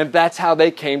East, and that's how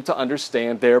they came to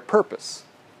understand their purpose.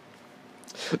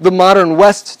 The modern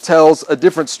West tells a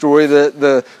different story,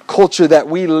 the culture that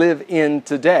we live in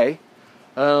today.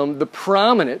 The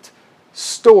prominent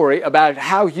story about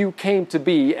how you came to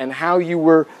be and how you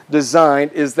were designed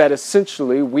is that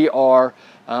essentially we are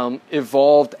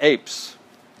evolved apes.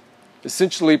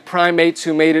 Essentially primates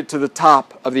who made it to the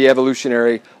top of the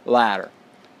evolutionary ladder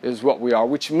is what we are,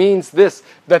 which means this,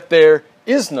 that there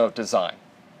is no design.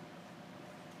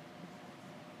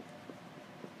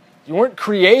 You weren't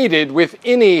created with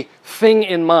anything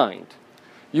in mind.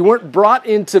 You weren't brought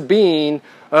into being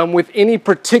with any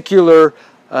particular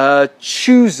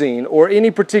choosing or any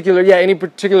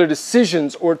particular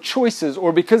decisions or choices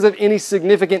or because of any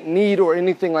significant need or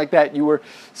anything like that. You were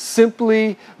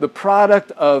simply the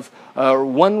product of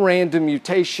one random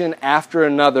mutation after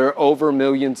another over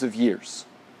millions of years.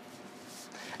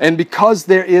 And because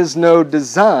there is no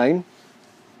design,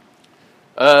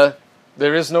 there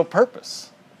is no purpose.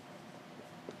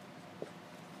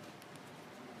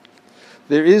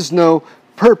 There is no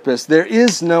purpose. There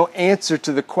is no answer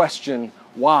to the question,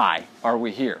 why are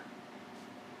we here?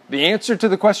 The answer to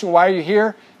the question, why are you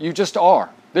here? You just are.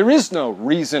 There is no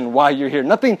reason why you're here.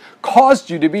 Nothing caused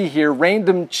you to be here.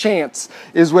 Random chance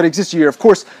is what exists here. Of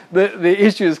course, the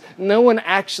issue is no one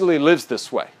actually lives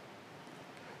this way.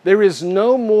 There is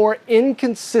no more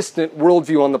inconsistent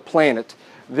worldview on the planet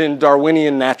than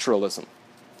Darwinian naturalism.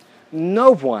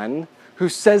 No one who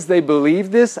says they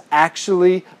believe this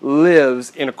actually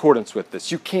lives in accordance with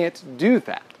this. You can't do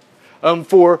that.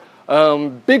 For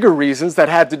bigger reasons that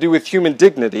had to do with human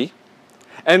dignity,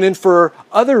 and then for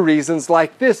other reasons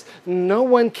like this, no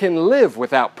one can live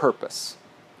without purpose.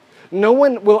 No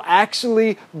one will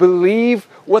actually believe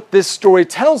what this story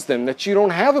tells them, that you don't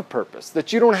have a purpose,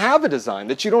 that you don't have a design,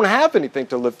 that you don't have anything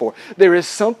to live for. There is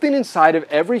something inside of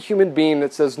every human being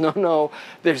that says, no,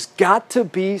 there's got to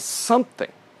be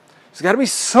something. There's got to be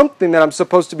something that I'm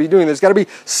supposed to be doing. There's got to be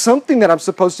something that I'm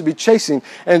supposed to be chasing.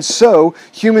 And so,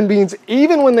 human beings,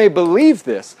 even when they believe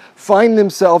this, find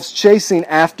themselves chasing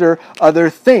after other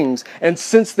things. And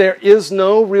since there is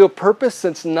no real purpose,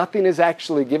 since nothing is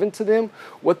actually given to them,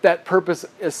 what that purpose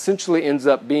essentially ends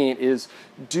up being is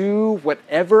do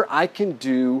whatever I can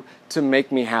do to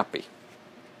make me happy.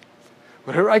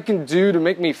 Whatever I can do to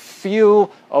make me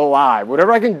feel alive.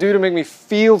 Whatever I can do to make me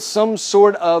feel some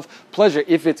sort of pleasure.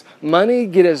 If it's money,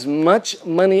 get as much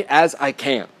money as I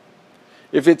can.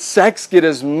 If it's sex, get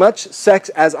as much sex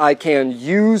as I can.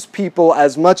 Use people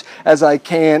as much as I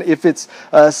can. If it's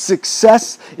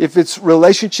success, if it's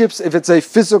relationships, if it's a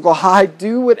physical high,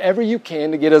 do whatever you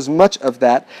can to get as much of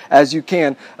that as you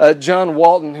can. John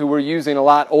Walton, who we're using a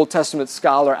lot, Old Testament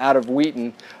scholar out of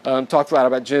Wheaton, talked a lot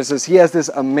about Genesis. He has this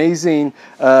amazing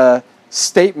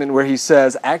statement where he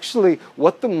says, actually,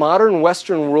 what the modern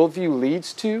Western worldview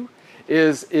leads to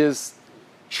is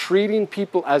treating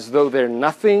people as though they're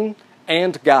nothing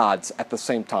and gods at the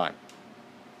same time.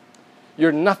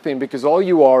 You're nothing because all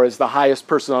you are is the highest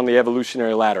person on the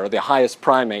evolutionary ladder, or the highest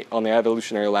primate on the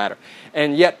evolutionary ladder.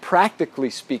 And yet, practically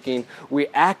speaking, we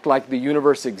act like the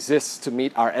universe exists to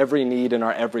meet our every need and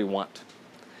our every want.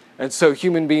 And so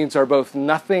human beings are both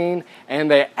nothing and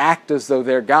they act as though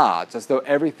they're gods, as though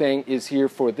everything is here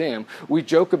for them. We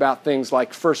joke about things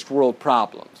like first world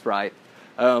problems, right?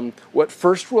 What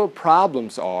first world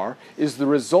problems are is the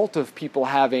result of people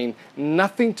having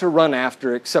nothing to run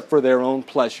after except for their own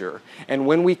pleasure. And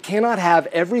when we cannot have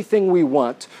everything we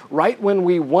want, right when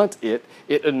we want it,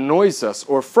 it annoys us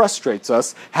or frustrates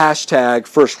us. Hashtag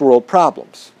first world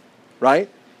problems, right?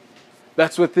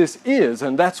 That's what this is,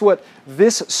 and that's what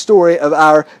this story of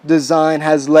our design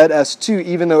has led us to.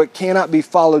 Even though it cannot be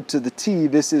followed to the T,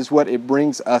 this is what it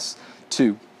brings us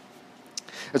to.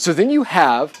 And so then you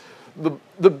have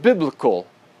the biblical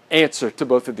answer to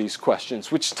both of these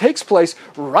questions, which takes place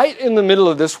right in the middle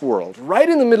of this world, right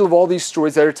in the middle of all these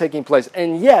stories that are taking place,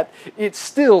 and yet it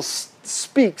still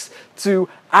speaks to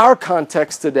our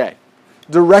context today,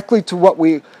 directly to what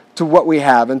we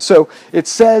have. And so it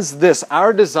says this: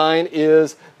 our design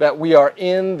is that we are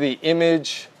in the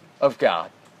image of God.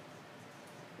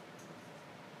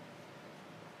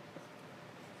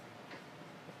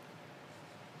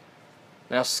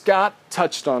 Now, Scott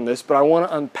touched on this, but I want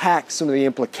to unpack some of the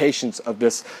implications of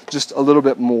this just a little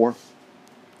bit more.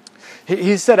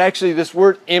 He said actually this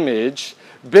word image,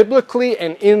 biblically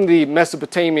and in the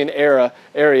Mesopotamian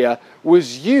area,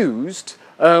 was used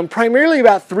primarily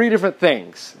about three different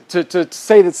things to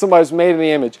say that somebody was made in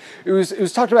the image. It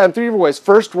was talked about in three different ways.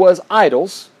 First was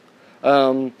idols,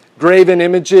 graven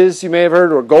images, you may have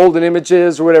heard, or golden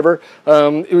images or whatever.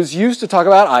 It was used to talk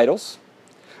about idols.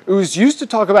 It was used to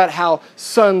talk about how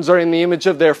sons are in the image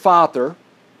of their father,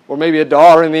 or maybe a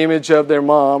daughter in the image of their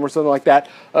mom, or something like that.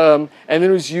 And then it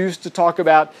was used to talk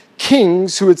about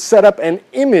kings who had set up an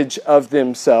image of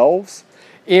themselves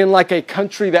in like a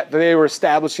country that they were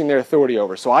establishing their authority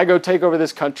over. So I go take over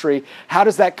this country. How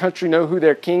does that country know who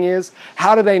their king is?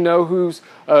 How do they know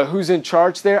who's in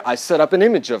charge there? I set up an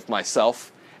image of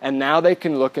myself, and now they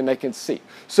can look and they can see.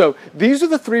 So these are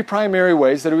the three primary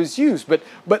ways that it was used.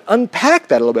 But unpack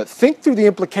that a little bit. Think through the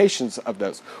implications of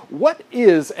those. What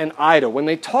is an idol? When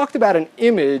they talked about an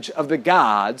image of the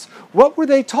gods, what were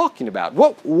they talking about?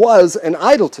 What was an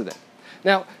idol to them?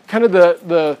 Now, kind of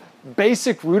the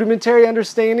basic rudimentary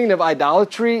understanding of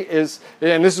idolatry is,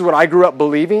 and this is what I grew up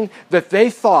believing, that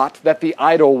they thought that the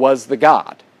idol was the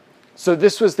god. So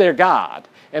this was their god,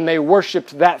 and they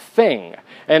worshipped that thing.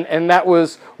 And that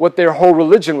was what their whole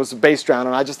religion was based around.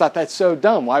 And I just thought, that's so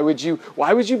dumb. Why would you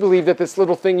believe that this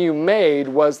little thing you made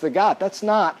was the God? That's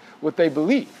not what they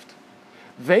believed.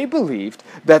 They believed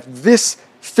that this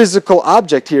physical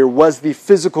object here was the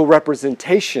physical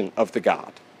representation of the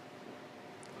God.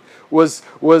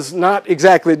 Was not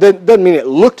exactly, doesn't mean it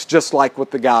looked just like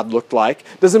what the God looked like,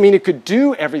 doesn't mean it could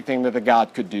do everything that the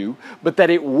God could do, but that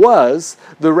it was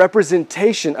the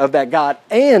representation of that God.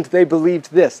 And they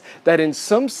believed this, that in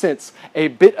some sense, a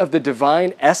bit of the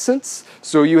divine essence,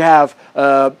 so you have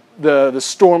the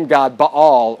storm god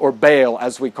Baal, or Baal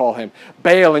as we call him,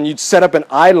 Baal, and you'd set up an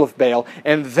idol of Baal,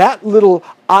 and that little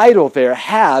idol there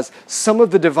has some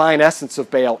of the divine essence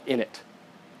of Baal in it,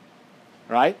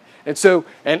 right? And so,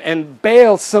 and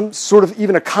Baal some sort of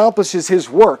even accomplishes his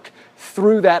work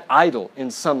through that idol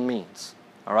in some means.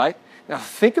 All right? Now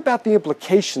think about the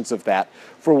implications of that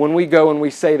for when we go and we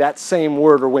say that same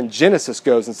word, or when Genesis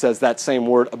goes and says that same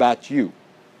word about you.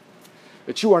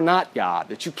 That you are not God,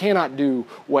 that you cannot do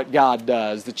what God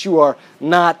does, that you are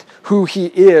not who He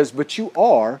is, but you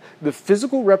are the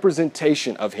physical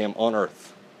representation of Him on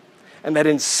earth. And that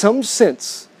in some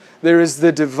sense, there is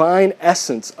the divine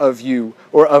essence of you,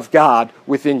 or of God,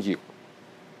 within you.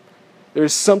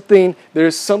 There's something,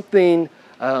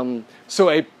 so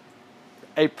a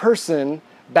person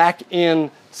back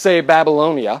in, say,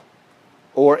 Babylonia,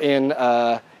 or in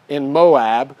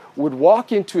Moab, would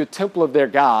walk into a temple of their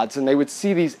gods, and they would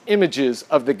see these images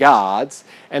of the gods,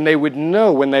 and they would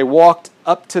know when they walked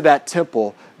up to that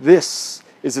temple, this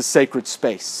is a sacred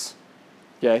space.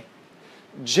 Okay?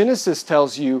 Genesis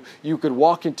tells you you could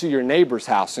walk into your neighbor's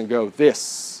house and go,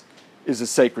 this is a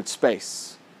sacred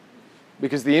space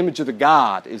because the image of the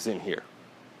God is in here.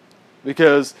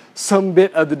 Because some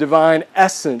bit of the divine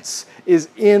essence is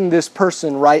in this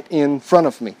person right in front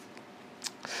of me.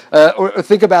 Or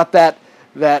think about that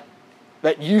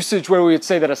usage where we would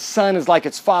say that a son is like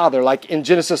its father, like in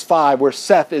Genesis 5 where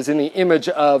Seth is in the image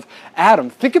of Adam.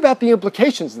 Think about the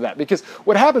implications of that, because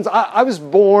what happens, I was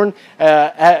born when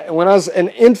I was an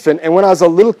infant, and when I was a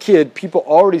little kid, people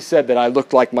already said that I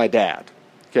looked like my dad.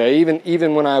 Okay,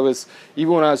 even when I was 2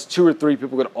 or 3,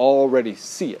 people could already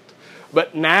see it.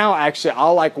 But now, actually,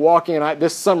 I'll like walking, and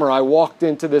this summer I walked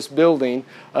into this building,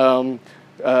 into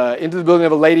the building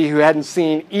of a lady who hadn't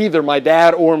seen either my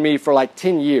dad or me for like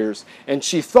 10 years. And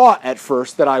she thought at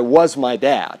first that I was my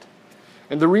dad.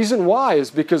 And the reason why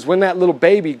is because when that little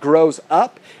baby grows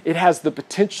up, it has the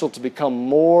potential to become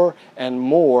more and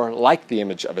more like the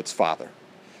image of its father,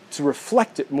 to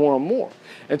reflect it more and more.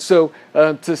 And so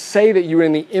to say that you're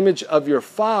in the image of your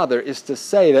father is to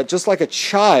say that just like a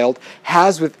child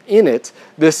has within it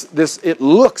it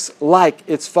looks like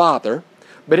its father,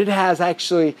 but it has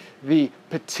actually the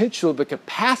potential, the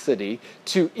capacity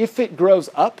to, if it grows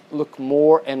up, look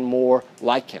more and more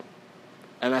like him.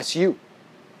 And that's you.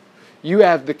 You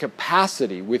have the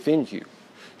capacity within you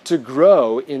to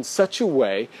grow in such a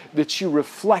way that you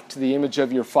reflect the image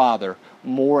of your father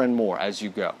more and more as you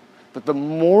go. But the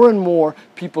more and more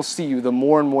people see you, the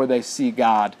more and more they see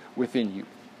God within you.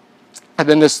 And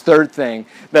then this third thing,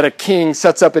 that a king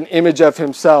sets up an image of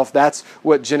himself, that's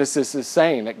what Genesis is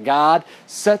saying, that God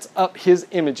sets up his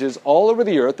images all over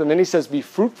the earth, and then he says, be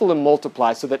fruitful and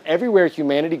multiply, so that everywhere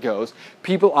humanity goes,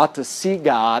 people ought to see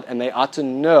God, and they ought to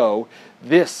know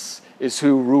this is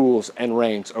who rules and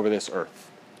reigns over this earth.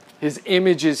 His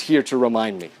image is here to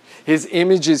remind me. His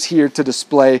image is here to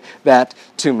display that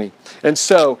to me. And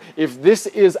so, if this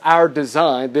is our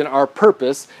design, then our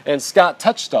purpose, and Scott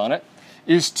touched on it,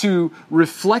 is to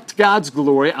reflect God's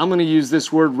glory. I'm going to use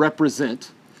this word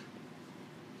represent.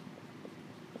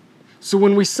 So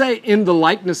when we say in the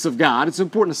likeness of God, it's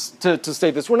important to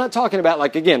state this. We're not talking about,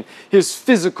 like, again, his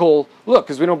physical look,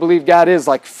 because we don't believe God is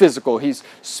like physical. He's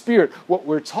spirit. What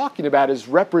we're talking about is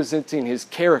representing his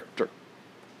character.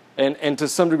 And to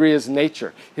some degree his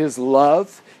nature, his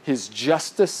love, his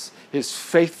justice, his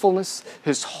faithfulness,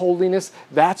 his holiness.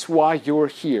 That's why you're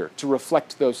here, to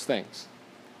reflect those things.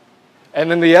 And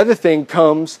then the other thing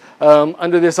comes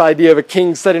under this idea of a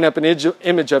king setting up an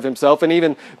image of himself. And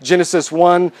even Genesis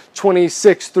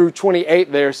 1:26 through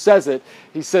 28 there says it.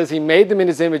 He says he made them in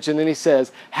his image, and then he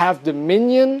says, have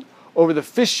dominion over the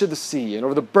fish of the sea, and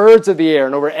over the birds of the air,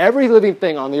 and over every living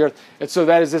thing on the earth. And so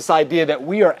that is this idea that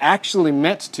we are actually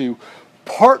meant to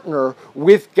partner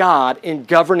with God in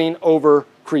governing over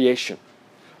creation.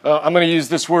 I'm going to use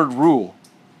this word rule.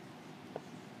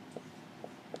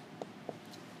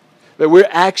 That we're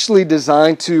actually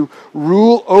designed to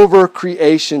rule over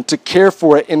creation, to care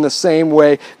for it in the same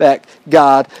way that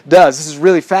God does. This is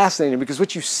really fascinating because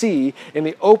what you see in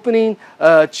the opening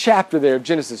chapter there of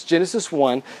Genesis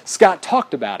 1, Scott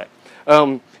talked about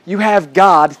it. You have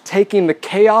God taking the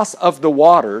chaos of the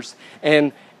waters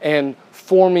and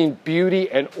forming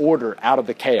beauty and order out of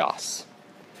the chaos.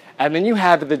 And then you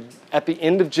have at the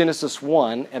end of Genesis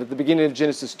 1 and at the beginning of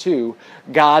Genesis 2,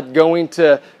 God going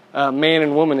to man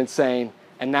and woman and saying,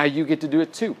 and now you get to do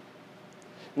it too.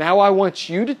 Now I want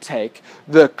you to take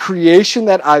the creation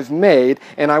that I've made,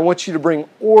 and I want you to bring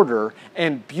order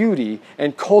and beauty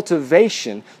and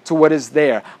cultivation to what is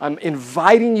there. I'm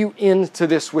inviting you into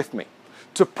this with me,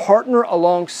 to partner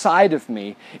alongside of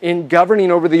me in governing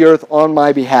over the earth on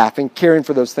my behalf and caring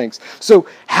for those things. So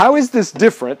how is this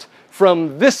different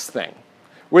from this thing,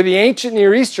 where the ancient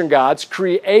Near Eastern gods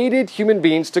created human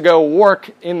beings to go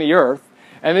work in the earth?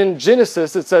 And in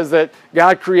Genesis, it says that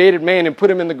God created man and put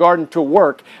him in the garden to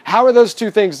work. How are those two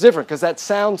things different? Because that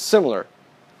sounds similar.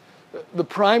 The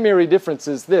primary difference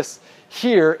is this.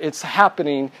 Here, it's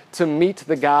happening to meet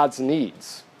the God's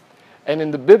needs. And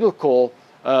in the biblical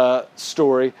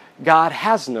story, God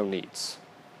has no needs.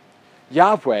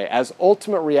 Yahweh, as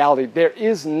ultimate reality, there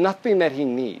is nothing that he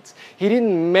needs. He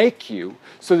didn't make you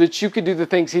so that you could do the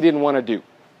things he didn't want to do.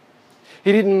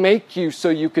 He didn't make you so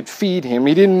you could feed him.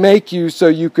 He didn't make you so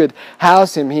you could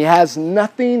house him. He has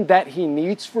nothing that he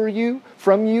needs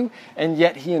from you, and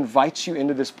yet he invites you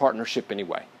into this partnership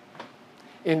anyway.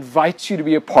 Invites you to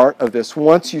be a part of this,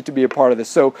 wants you to be a part of this.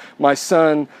 So my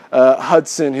son,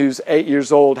 Hudson, who's 8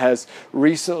 years old, has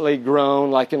recently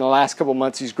grown, like in the last couple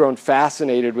months, he's grown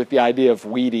fascinated with the idea of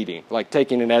weed eating, like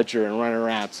taking an edger and running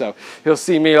around. So he'll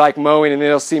see me like mowing, and then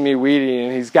he'll see me weed eating,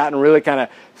 and he's gotten really kind of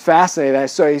fascinated.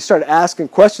 So he started asking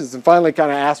questions and finally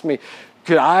kind of asked me,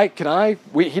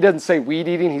 he doesn't say weed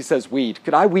eating, he says weed.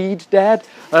 Could I weed, Dad?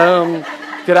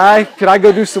 Could I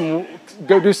go do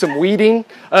some weeding?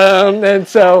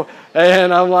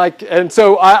 And I'm like, and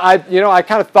so I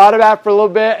kind of thought about it for a little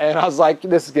bit, and I was like,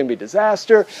 this is going to be a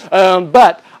disaster.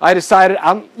 But I decided,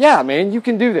 yeah, man, you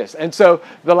can do this. And so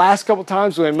the last couple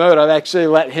times we mowed, I've actually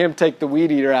let him take the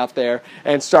weed eater out there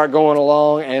and start going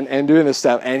along and doing this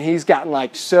stuff. And he's gotten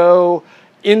like so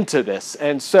into this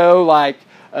and so like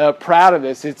proud of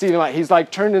this. It's even like he's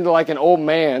like turned into like an old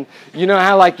man. You know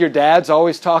how like your dad's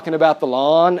always talking about the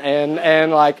lawn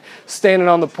and like standing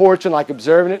on the porch and like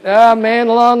observing it. Oh man,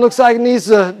 the lawn looks like it needs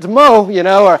to mow,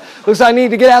 or looks like I need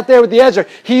to get out there with the edger.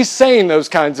 He's saying those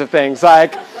kinds of things.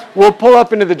 Like we'll pull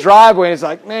up into the driveway and he's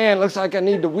like, man, looks like I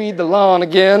need to weed the lawn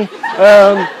again.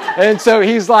 And so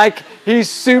he's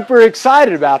super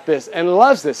excited about this and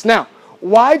loves this. Now,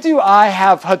 why do I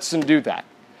have Hudson do that?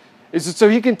 Is it so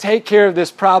he can take care of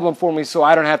this problem for me so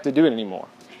I don't have to do it anymore?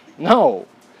 No,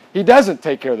 he doesn't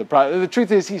take care of the problem. The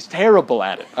truth is he's terrible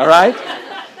at it, all right?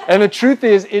 And the truth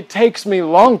is it takes me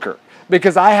longer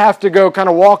because I have to go kind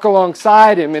of walk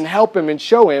alongside him and help him and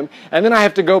show him, and then I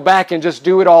have to go back and just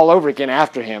do it all over again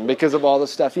after him because of all the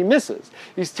stuff he misses.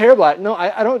 He's terrible at it. No,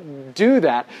 I don't do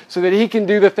that so that he can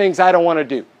do the things I don't want to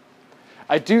do.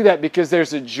 I do that because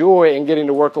there's a joy in getting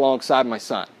to work alongside my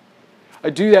son. I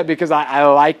do that because I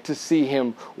like to see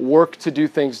him work to do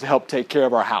things to help take care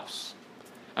of our house.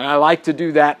 And I like to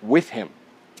do that with him.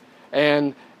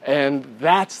 And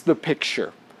that's the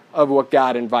picture of what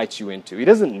God invites you into. He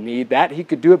doesn't need that. He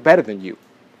could do it better than you.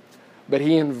 But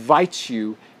he invites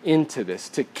you into this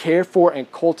to care for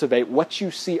and cultivate what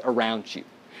you see around you.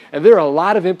 And there are a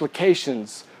lot of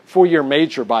implications for your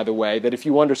major, by the way, that if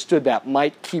you understood that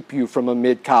might keep you from a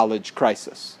mid-college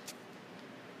crisis.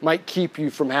 Might keep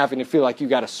you from having to feel like you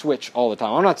got to switch all the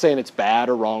time. I'm not saying it's bad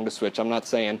or wrong to switch. I'm not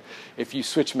saying if you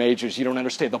switch majors, you don't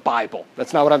understand the Bible.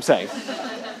 That's not what I'm saying.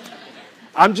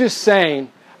 I'm just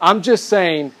saying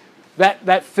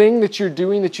that thing that you're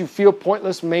doing that you feel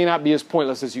pointless may not be as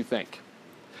pointless as you think.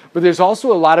 But there's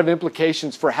also a lot of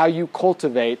implications for how you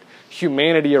cultivate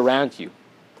humanity around you.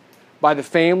 By the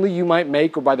family you might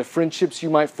make or by the friendships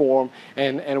you might form.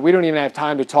 And we don't even have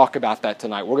time to talk about that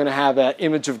tonight. We're going to have an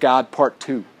Image of God Part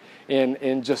 2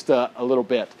 in just a little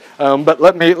bit. But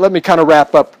let me kind of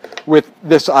wrap up with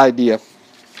this idea.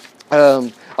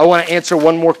 I want to answer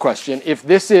one more question. If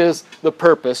this is the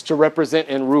purpose, to represent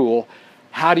and rule,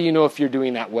 how do you know if you're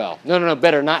doing that well? No,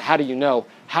 better not how do you know.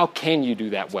 How can you do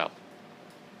that well?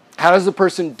 How does a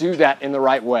person do that in the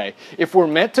right way? If we're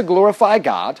meant to glorify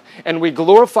God, and we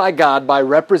glorify God by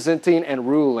representing and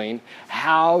ruling,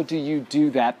 how do you do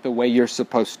that the way you're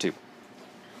supposed to?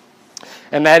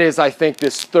 And that is, I think,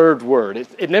 this third word.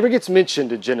 It never gets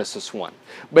mentioned in Genesis 1,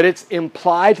 but it's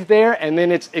implied there, and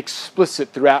then it's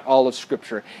explicit throughout all of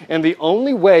Scripture. And the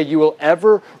only way you will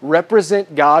ever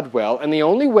represent God well, and the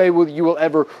only way you will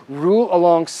ever rule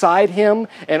alongside Him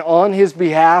and on His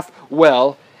behalf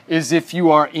well, is if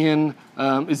you are in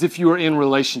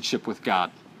relationship with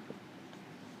God.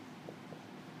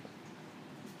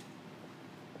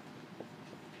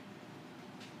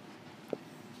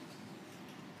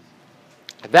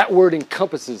 That word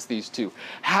encompasses these two.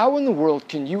 How in the world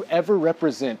can you ever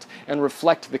represent and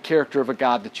reflect the character of a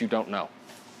God that you don't know?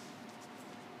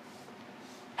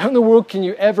 How in the world can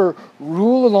you ever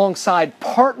rule alongside,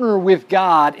 partner with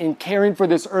God in caring for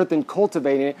this earth and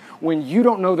cultivating it when you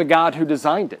don't know the God who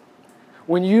designed it?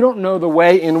 When you don't know the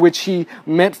way in which He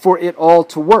meant for it all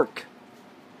to work?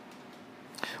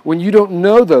 When you don't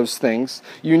know those things,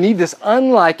 you need this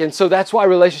and so that's why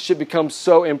relationship becomes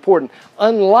so important.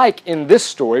 Unlike in this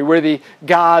story where the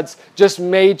gods just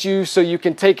made you so you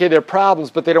can take care of their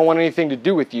problems, but they don't want anything to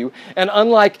do with you. And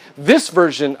unlike this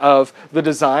version of the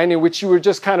design in which you were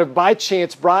just kind of by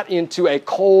chance brought into a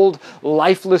cold,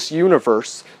 lifeless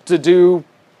universe to do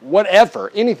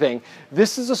whatever, anything.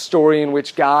 This is a story in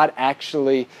which God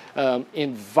actually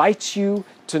invites you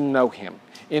to know Him.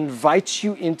 Invites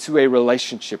you into a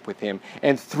relationship with Him.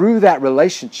 And through that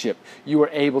relationship, you are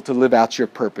able to live out your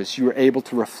purpose. You are able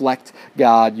to reflect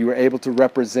God. You are able to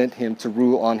represent Him, to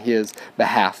rule on His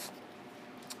behalf.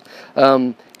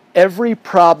 Every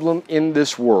problem in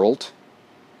this world,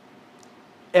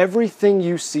 everything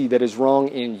you see that is wrong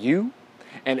in you,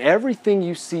 and everything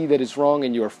you see that is wrong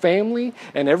in your family,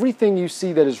 and everything you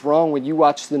see that is wrong when you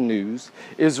watch the news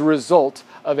is a result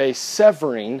of a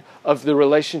severing of the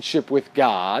relationship with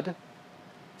God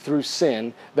through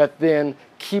sin that then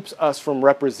keeps us from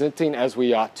representing as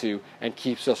we ought to and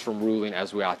keeps us from ruling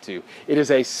as we ought to. It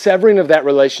is a severing of that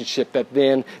relationship that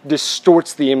then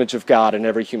distorts the image of God in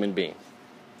every human being.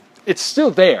 It's still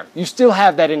there. You still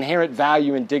have that inherent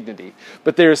value and dignity.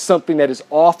 But there is something that is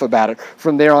off about it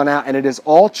from there on out. And it is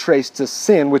all traced to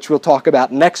sin, which we'll talk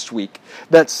about next week,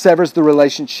 that severs the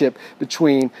relationship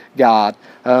between God.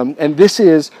 And this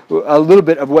is a little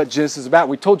bit of what Genesis is about.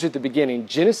 We told you at the beginning,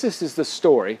 Genesis is the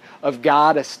story of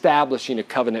God establishing a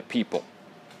covenant people.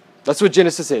 That's what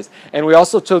Genesis is. And we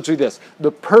also told you this.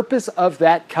 The purpose of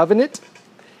that covenant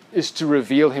is to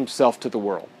reveal himself to the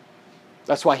world.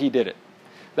 That's why he did it.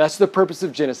 That's the purpose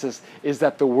of Genesis, is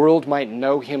that the world might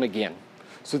know him again,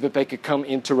 so that they could come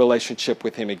into relationship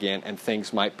with him again and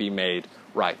things might be made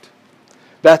right.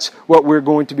 That's what we're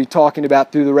going to be talking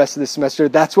about through the rest of this semester.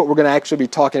 That's what we're going to actually be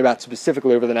talking about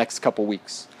specifically over the next couple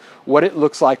weeks. What it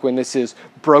looks like when this is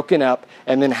broken up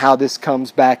and then how this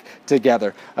comes back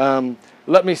together.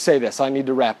 Let me say this. I need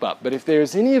to wrap up. But if there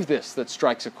is any of this that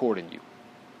strikes a chord in you,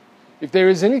 if there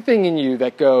is anything in you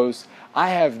that goes, I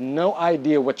have no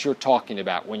idea what you're talking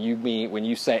about when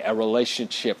you say a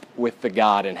relationship with the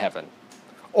God in heaven.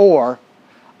 Or,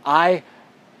 I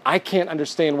can't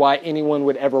understand why anyone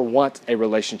would ever want a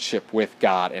relationship with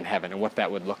God in heaven and what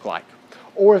that would look like.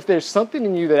 Or if there's something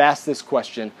in you that asks this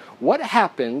question, what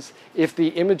happens if the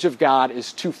image of God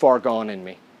is too far gone in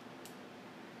me?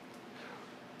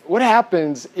 What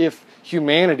happens if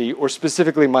humanity, or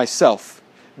specifically myself,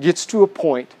 gets to a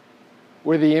point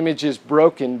where the image is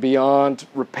broken beyond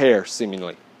repair,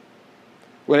 seemingly?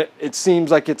 When it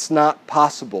seems like it's not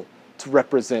possible to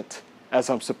represent as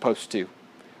I'm supposed to.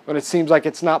 When it seems like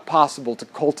it's not possible to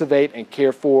cultivate and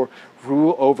care for,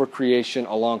 rule over creation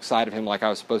alongside of him like I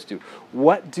was supposed to.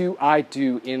 What do I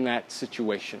do in that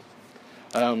situation?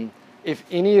 If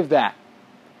any of that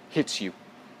hits you,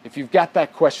 if you've got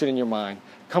that question in your mind,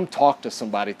 come talk to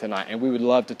somebody tonight, and we would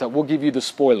love to talk. We'll give you the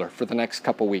spoiler for the next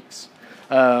couple weeks.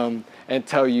 And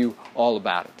tell you all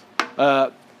about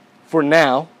it. For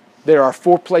now, there are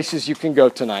 4 places you can go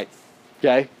tonight.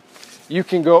 Okay? You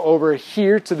can go over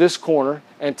here to this corner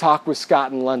and talk with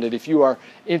Scott in London if you are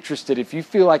interested, if you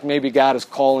feel like maybe God is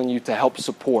calling you to help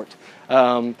support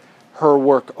her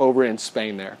work over in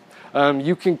Spain there.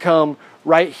 You can come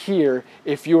right here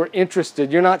if you're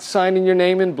interested. You're not signing your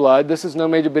name in blood. This is no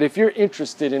major, but if you're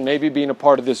interested in maybe being a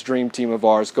part of this dream team of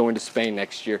ours going to Spain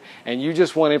next year, and you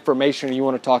just want information and you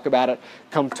want to talk about it,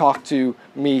 come talk to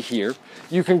me here.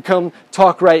 You can come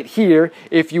talk right here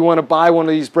if you want to buy one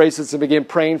of these bracelets and begin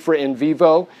praying for In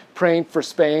Vivo, praying for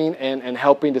Spain, and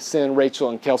helping to send Rachel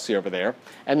and Kelsey over there.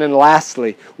 And then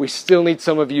lastly, we still need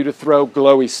some of you to throw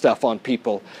glowy stuff on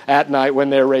people at night when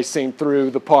they're racing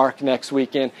through the park next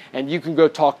weekend. And you can go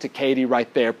talk to Katie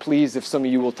right there. Please, if some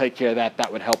of you will take care of that,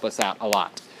 that would help us out a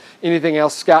lot. Anything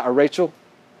else, Scott or Rachel?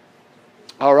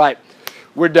 All right,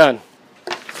 we're done.